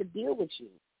don't have to deal with you.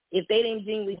 If they didn't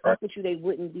genuinely fuck with you, they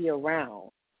wouldn't be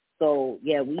around. So,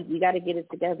 yeah, we got to get it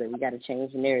together. We got to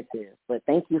change the narrative. But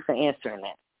thank you for answering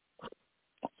that.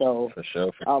 So, for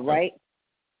sure. All right.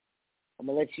 I'm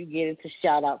going to let you get into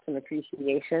shout-outs and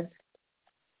appreciation.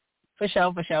 For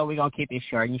sure. We're going to keep it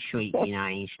short and sweet, you know, I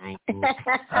ain't saying.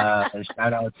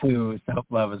 Shout out to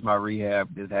Self-Love is My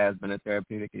Rehab. This has been a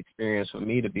therapeutic experience for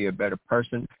me to be a better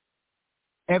person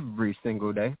every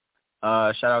single day.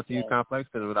 Shout out to you, Complex,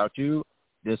 because without you,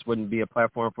 this wouldn't be a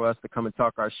platform for us to come and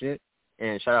talk our shit.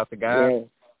 And shout out to God,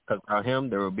 because without him,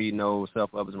 there would be no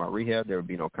Self-Love is My Rehab. There would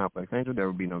be no Complex Angel. There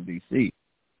would be no DC.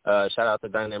 Shout out to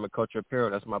Dynamic Culture Apparel.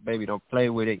 That's my baby. Don't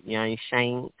play with it. You ain't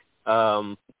shame.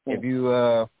 If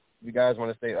you guys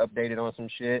want to stay updated on some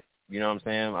shit, you know what I'm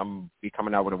saying? I'm be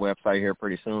coming out with a website here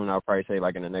pretty soon. I'll probably say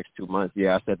like in the next 2 months.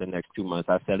 Yeah, I said the next 2 months.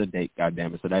 I set a date,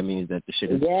 goddammit. So that means that the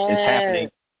shit is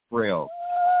happening real.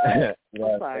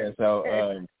 So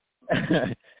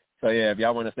so yeah, if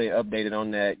y'all want to stay updated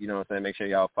on that, you know what I'm saying, make sure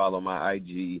y'all follow my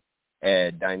IG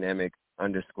at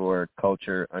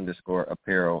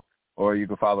dynamic_culture_apparel, or you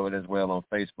can follow it as well on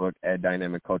Facebook at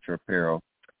Dynamic Culture Apparel.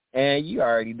 And you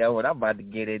already know what I'm about to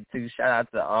get into. Shout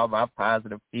out to all my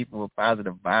positive people with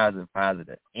positive vibes and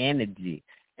positive energy.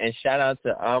 And shout out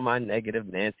to all my negative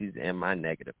Nancys and my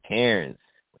negative Karens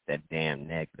with that damn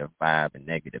negative vibe and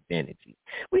negative energy.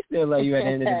 We still love you at the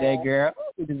end of the day, girl.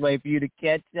 We just wait for you to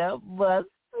catch up, bust.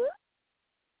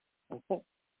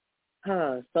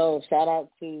 So shout out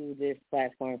to this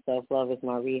platform, Self-Love is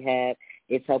My Rehab.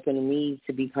 It's helping me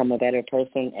to become a better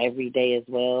person every day as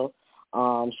well.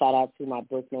 Shout out to my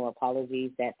book, No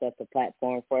Apologies. That's at the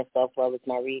platform for Self-Love is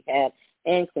My Rehab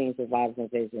and Clean Survives and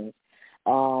Visions.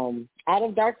 Out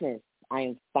of Darkness. I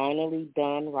am finally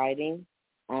done writing.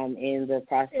 I'm in the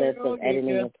process of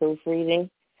editing and proofreading.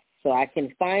 So I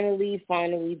can finally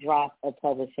drop a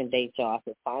publishing date, y'all. I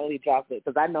can finally drop it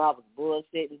because I know I was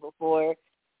bullshitting before.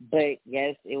 But,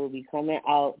 yes, it will be coming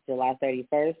out July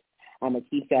 31st. I'm going to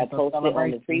keep y'all posted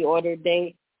on the pre-order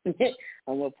date. I'm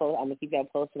gonna keep y'all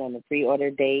posted on the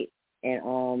pre-order date and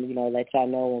let y'all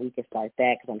know when we can start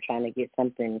that because I'm trying to get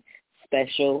something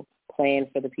special plan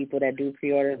for the people that do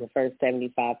pre-order. The first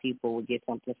 75 people will get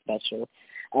something special.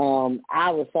 I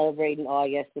was celebrating all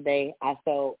yesterday. I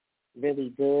felt really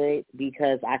good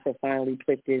because I could finally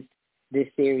put this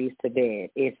series to bed.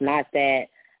 It's not that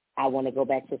I want to go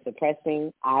back to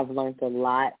suppressing. I've learned a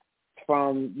lot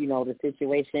from, the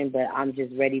situation, but I'm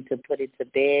just ready to put it to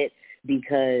bed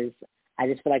because I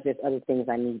just feel like there's other things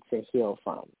I need to heal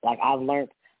from. Like, I've learned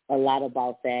a lot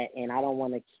about that, and I don't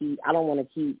want to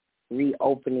keep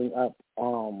reopening up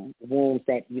wounds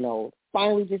that,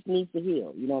 finally just need to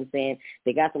heal. You know what I'm saying?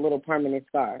 They got the little permanent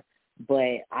scar,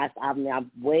 but I'm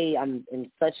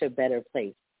in such a better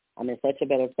place. I'm in such a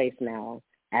better place now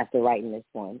after writing this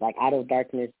one. Like, Out of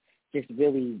Darkness just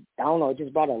really, I don't know, it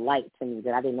just brought a light to me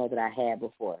that I didn't know that I had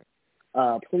before.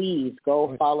 Please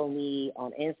go follow me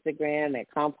on Instagram at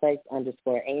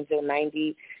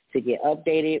complex_angel90 to get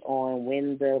updated on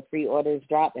when the pre-orders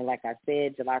drop. And like I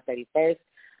said, July 31st,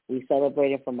 we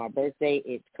celebrated for my birthday.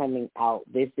 It's coming out.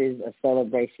 This is a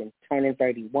celebration, turning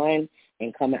 31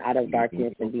 and coming out of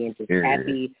darkness and being just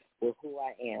happy with who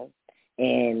I am.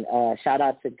 And shout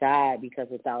out to God, because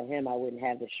without him, I wouldn't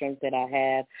have the strength that I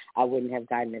have. I wouldn't have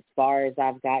gotten as far as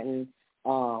I've gotten.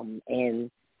 And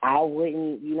I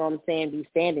wouldn't, be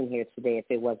standing here today if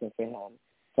it wasn't for him.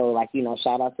 So,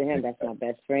 shout out to him. That's my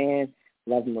best friend.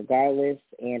 Love him regardless.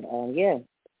 And,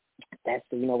 that's,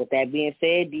 with that being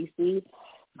said, DC,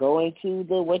 go into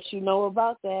the what you know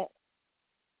about that.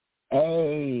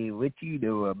 Hey, what you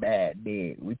do about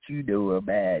that? What you do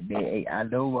about that? Hey, I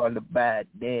know all about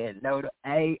that. No,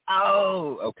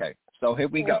 okay. So here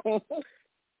we go.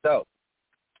 So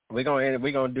we're gonna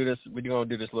do this. We're gonna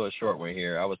do this little short one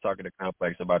here. I was talking to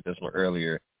Complex about this one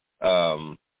earlier.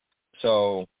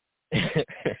 So it's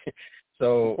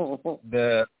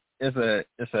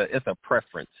a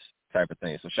preference type of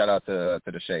thing. So shout out to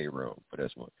the Shade Room for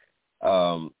this one.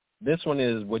 This one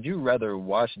is, would you rather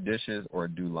wash dishes or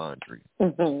do laundry? I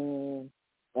would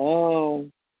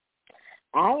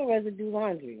rather do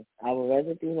laundry.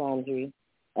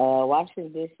 Washing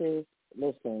dishes,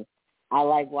 listen, I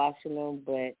like washing them,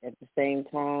 but at the same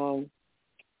time,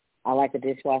 I like a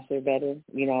dishwasher better.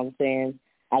 You know what I'm saying?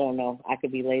 I don't know. I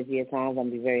could be lazy at times. I'm going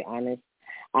to be very honest.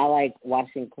 I like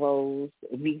washing clothes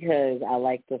because I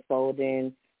like the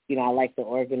folding. I like the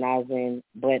organizing.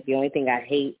 But the only thing I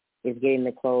hate is getting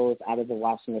the clothes out of the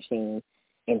washing machine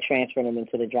and transferring them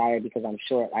into the dryer because I'm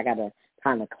short. I got to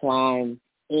kind of climb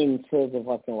into the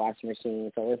fucking washing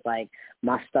machine. So it's like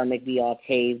my stomach be all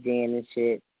caved in and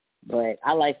shit. But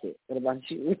I like it. What about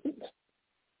you?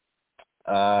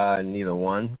 Neither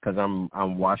one, because I'm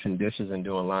washing dishes and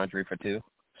doing laundry for two.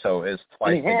 So it's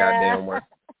twice the goddamn work.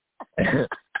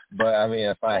 But, I mean,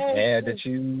 if I had to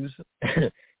choose,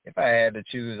 I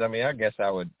mean, I guess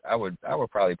I would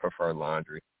probably prefer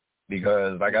laundry.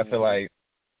 Because, I feel like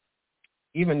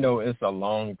even though it's a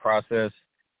long process,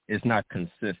 it's not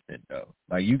consistent, though.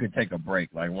 Like, you could take a break.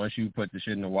 Like, once you put the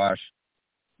shit in the wash,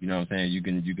 you know what I'm saying, you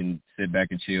can sit back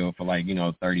and chill for,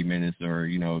 30 minutes or,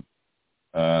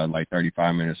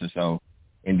 35 minutes or so.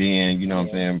 And then, what I'm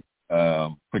saying,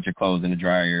 put your clothes in the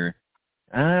dryer.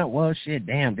 Well, shit,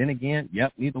 damn. Then again,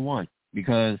 yep, neither one.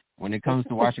 Because when it comes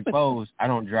to washing clothes, I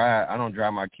don't dry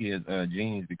my kids'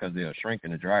 jeans because they'll shrink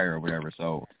in the dryer or whatever.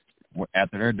 So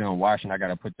after they're done washing, I got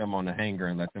to put them on the hanger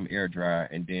and let them air dry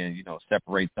and then,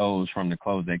 separate those from the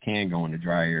clothes that can go in the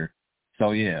dryer.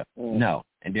 So, yeah, no.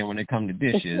 And then when it comes to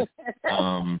dishes,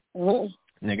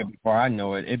 nigga, before I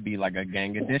know it, it'd be like a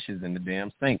gang of dishes in the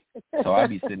damn sink. So I'd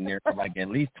be sitting there for at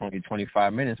least 20,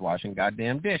 25 minutes washing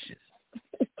goddamn dishes.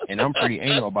 And I'm pretty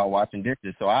anal about washing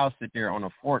dishes, so I'll sit there on a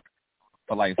fork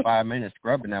for 5 minutes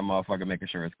scrubbing that motherfucker, making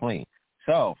sure it's clean.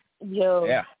 So,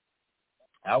 yeah.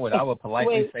 I would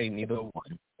politely say neither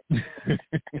one.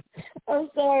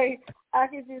 I'm sorry. I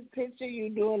can just picture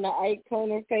you doing the Ike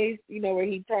Turner face, where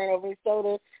he turned over his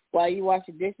soda while you wash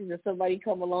the dishes and somebody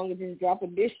come along and just drop a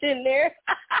dish in there.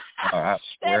 Oh, I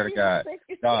swear to God.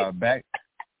 Dog, back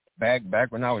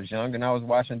when I was young and I was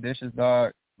washing dishes,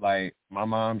 dog, my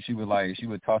mom, she would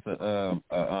toss a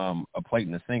plate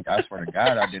in the sink. I swear to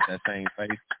God, I did that same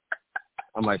face.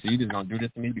 I'm like, so you just gonna do this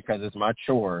to me because it's my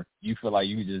chore? You feel like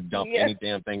you can just dump any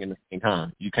damn thing in the sink, huh?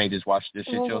 You can't just wash this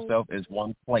shit yourself? It's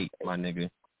one plate, my nigga.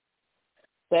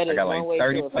 That is I got one way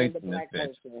 30 to plates offend a in this black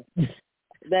bitch. person.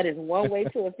 That is one way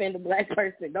to offend a black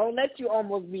person. Don't let you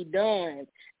almost be done,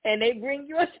 and they bring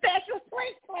you a special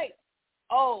plate.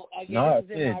 Oh, I guess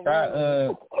it's in my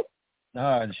room.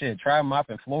 Try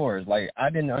mopping floors. I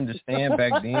didn't understand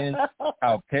back then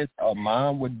how pissed a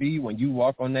mom would be when you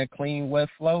walk on that clean, wet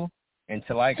floor.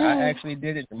 Until I actually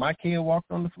did it. My kid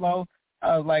walked on the floor.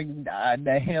 I was like,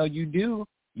 the hell you do?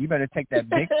 you better take that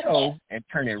big toe and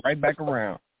turn it right back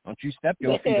around. Don't you step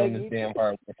your feet on this damn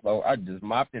hardwood floor. I just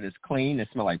mopped it. It's clean. It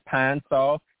smell like pine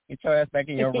saw. Get your ass back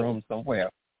in your room somewhere.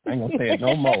 I ain't going to say it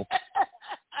no more.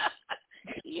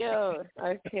 Yo,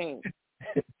 I can't.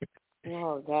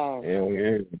 Oh, God.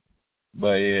 Yeah.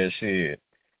 But, yeah, shit.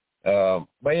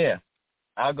 But, yeah,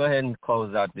 I'll go ahead and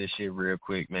close out this shit real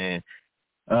quick, man.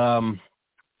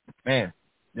 Man,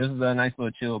 this is a nice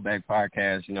little chill back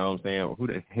podcast, you know what I'm saying? Who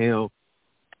the hell,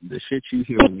 the shit you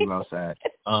hear when you outside.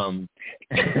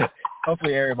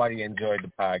 Hopefully everybody enjoyed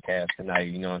the podcast tonight,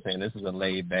 you know what I'm saying? This is a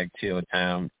laid back, chill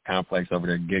time complex over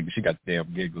there. She got the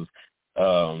damn giggles.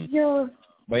 Yeah.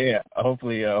 But yeah,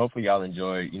 hopefully y'all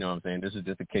enjoyed, you know what I'm saying? This is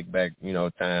just a kickback, you know,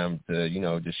 time to, you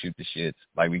know, just shoot the shits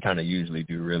like we kind of usually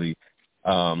do, really.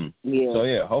 So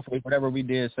yeah, hopefully whatever we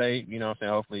did say, you know what I'm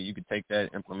saying, hopefully you could take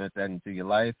that, implement that into your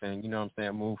life and, you know what I'm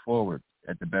saying, move forward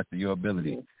at the best of your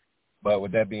ability. But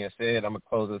with that being said, I'm going to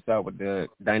close this out with the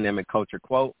dynamic culture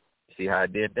quote. See how I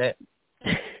did that?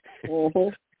 I'm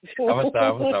going to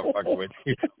stop fucking with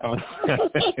you.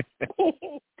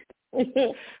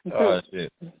 Oh,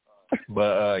 shit.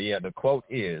 But, yeah, the quote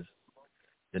is,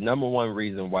 the number one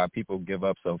reason why people give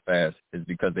up so fast is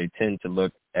because they tend to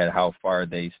look at how far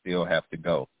they still have to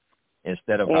go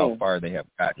instead of how far they have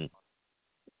gotten.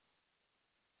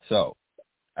 So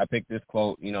I picked this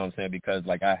quote, you know what I'm saying, because,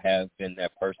 like, I have been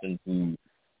that person who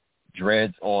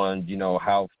dreads on, you know,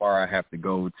 how far I have to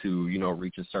go to, you know,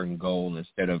 reach a certain goal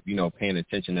instead of, you know, paying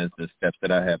attention as the steps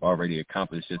that I have already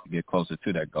accomplished just to get closer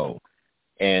to that goal.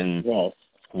 And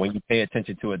when you pay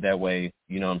attention to it that way,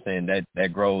 you know what I'm saying,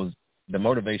 that grows, the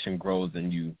motivation grows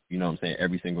in you, you know what I'm saying,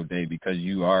 every single day because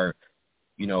you are,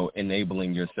 you know,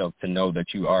 enabling yourself to know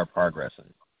that you are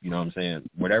progressing. You know what I'm saying?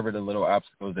 Whatever the little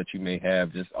obstacles that you may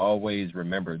have, just always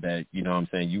remember that, you know what I'm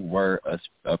saying, you were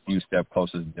a few steps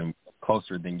closer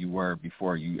than you were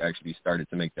before you actually started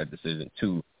to make that decision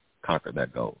to conquer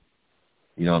that goal.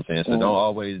 You know what I'm saying? So don't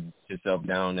always put yourself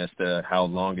down as to how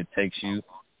long it takes you.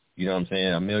 You know what I'm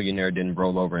saying? A millionaire didn't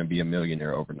roll over and be a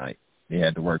millionaire overnight. They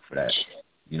had to work for that.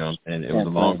 You know what I'm saying? It was a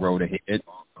long road to hit.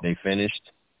 They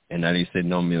finished, and now they're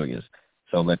sitting on millions.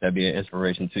 So let that be an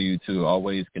inspiration to you to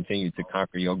always continue to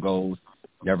conquer your goals.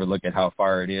 Never look at how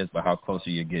far it is, but how closer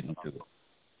you're getting to it.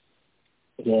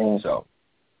 Yeah. So,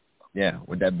 yeah,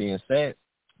 with that being said,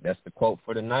 that's the quote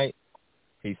for tonight.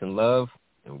 Peace and love,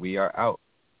 and we are out.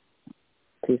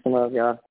 Peace and love, y'all.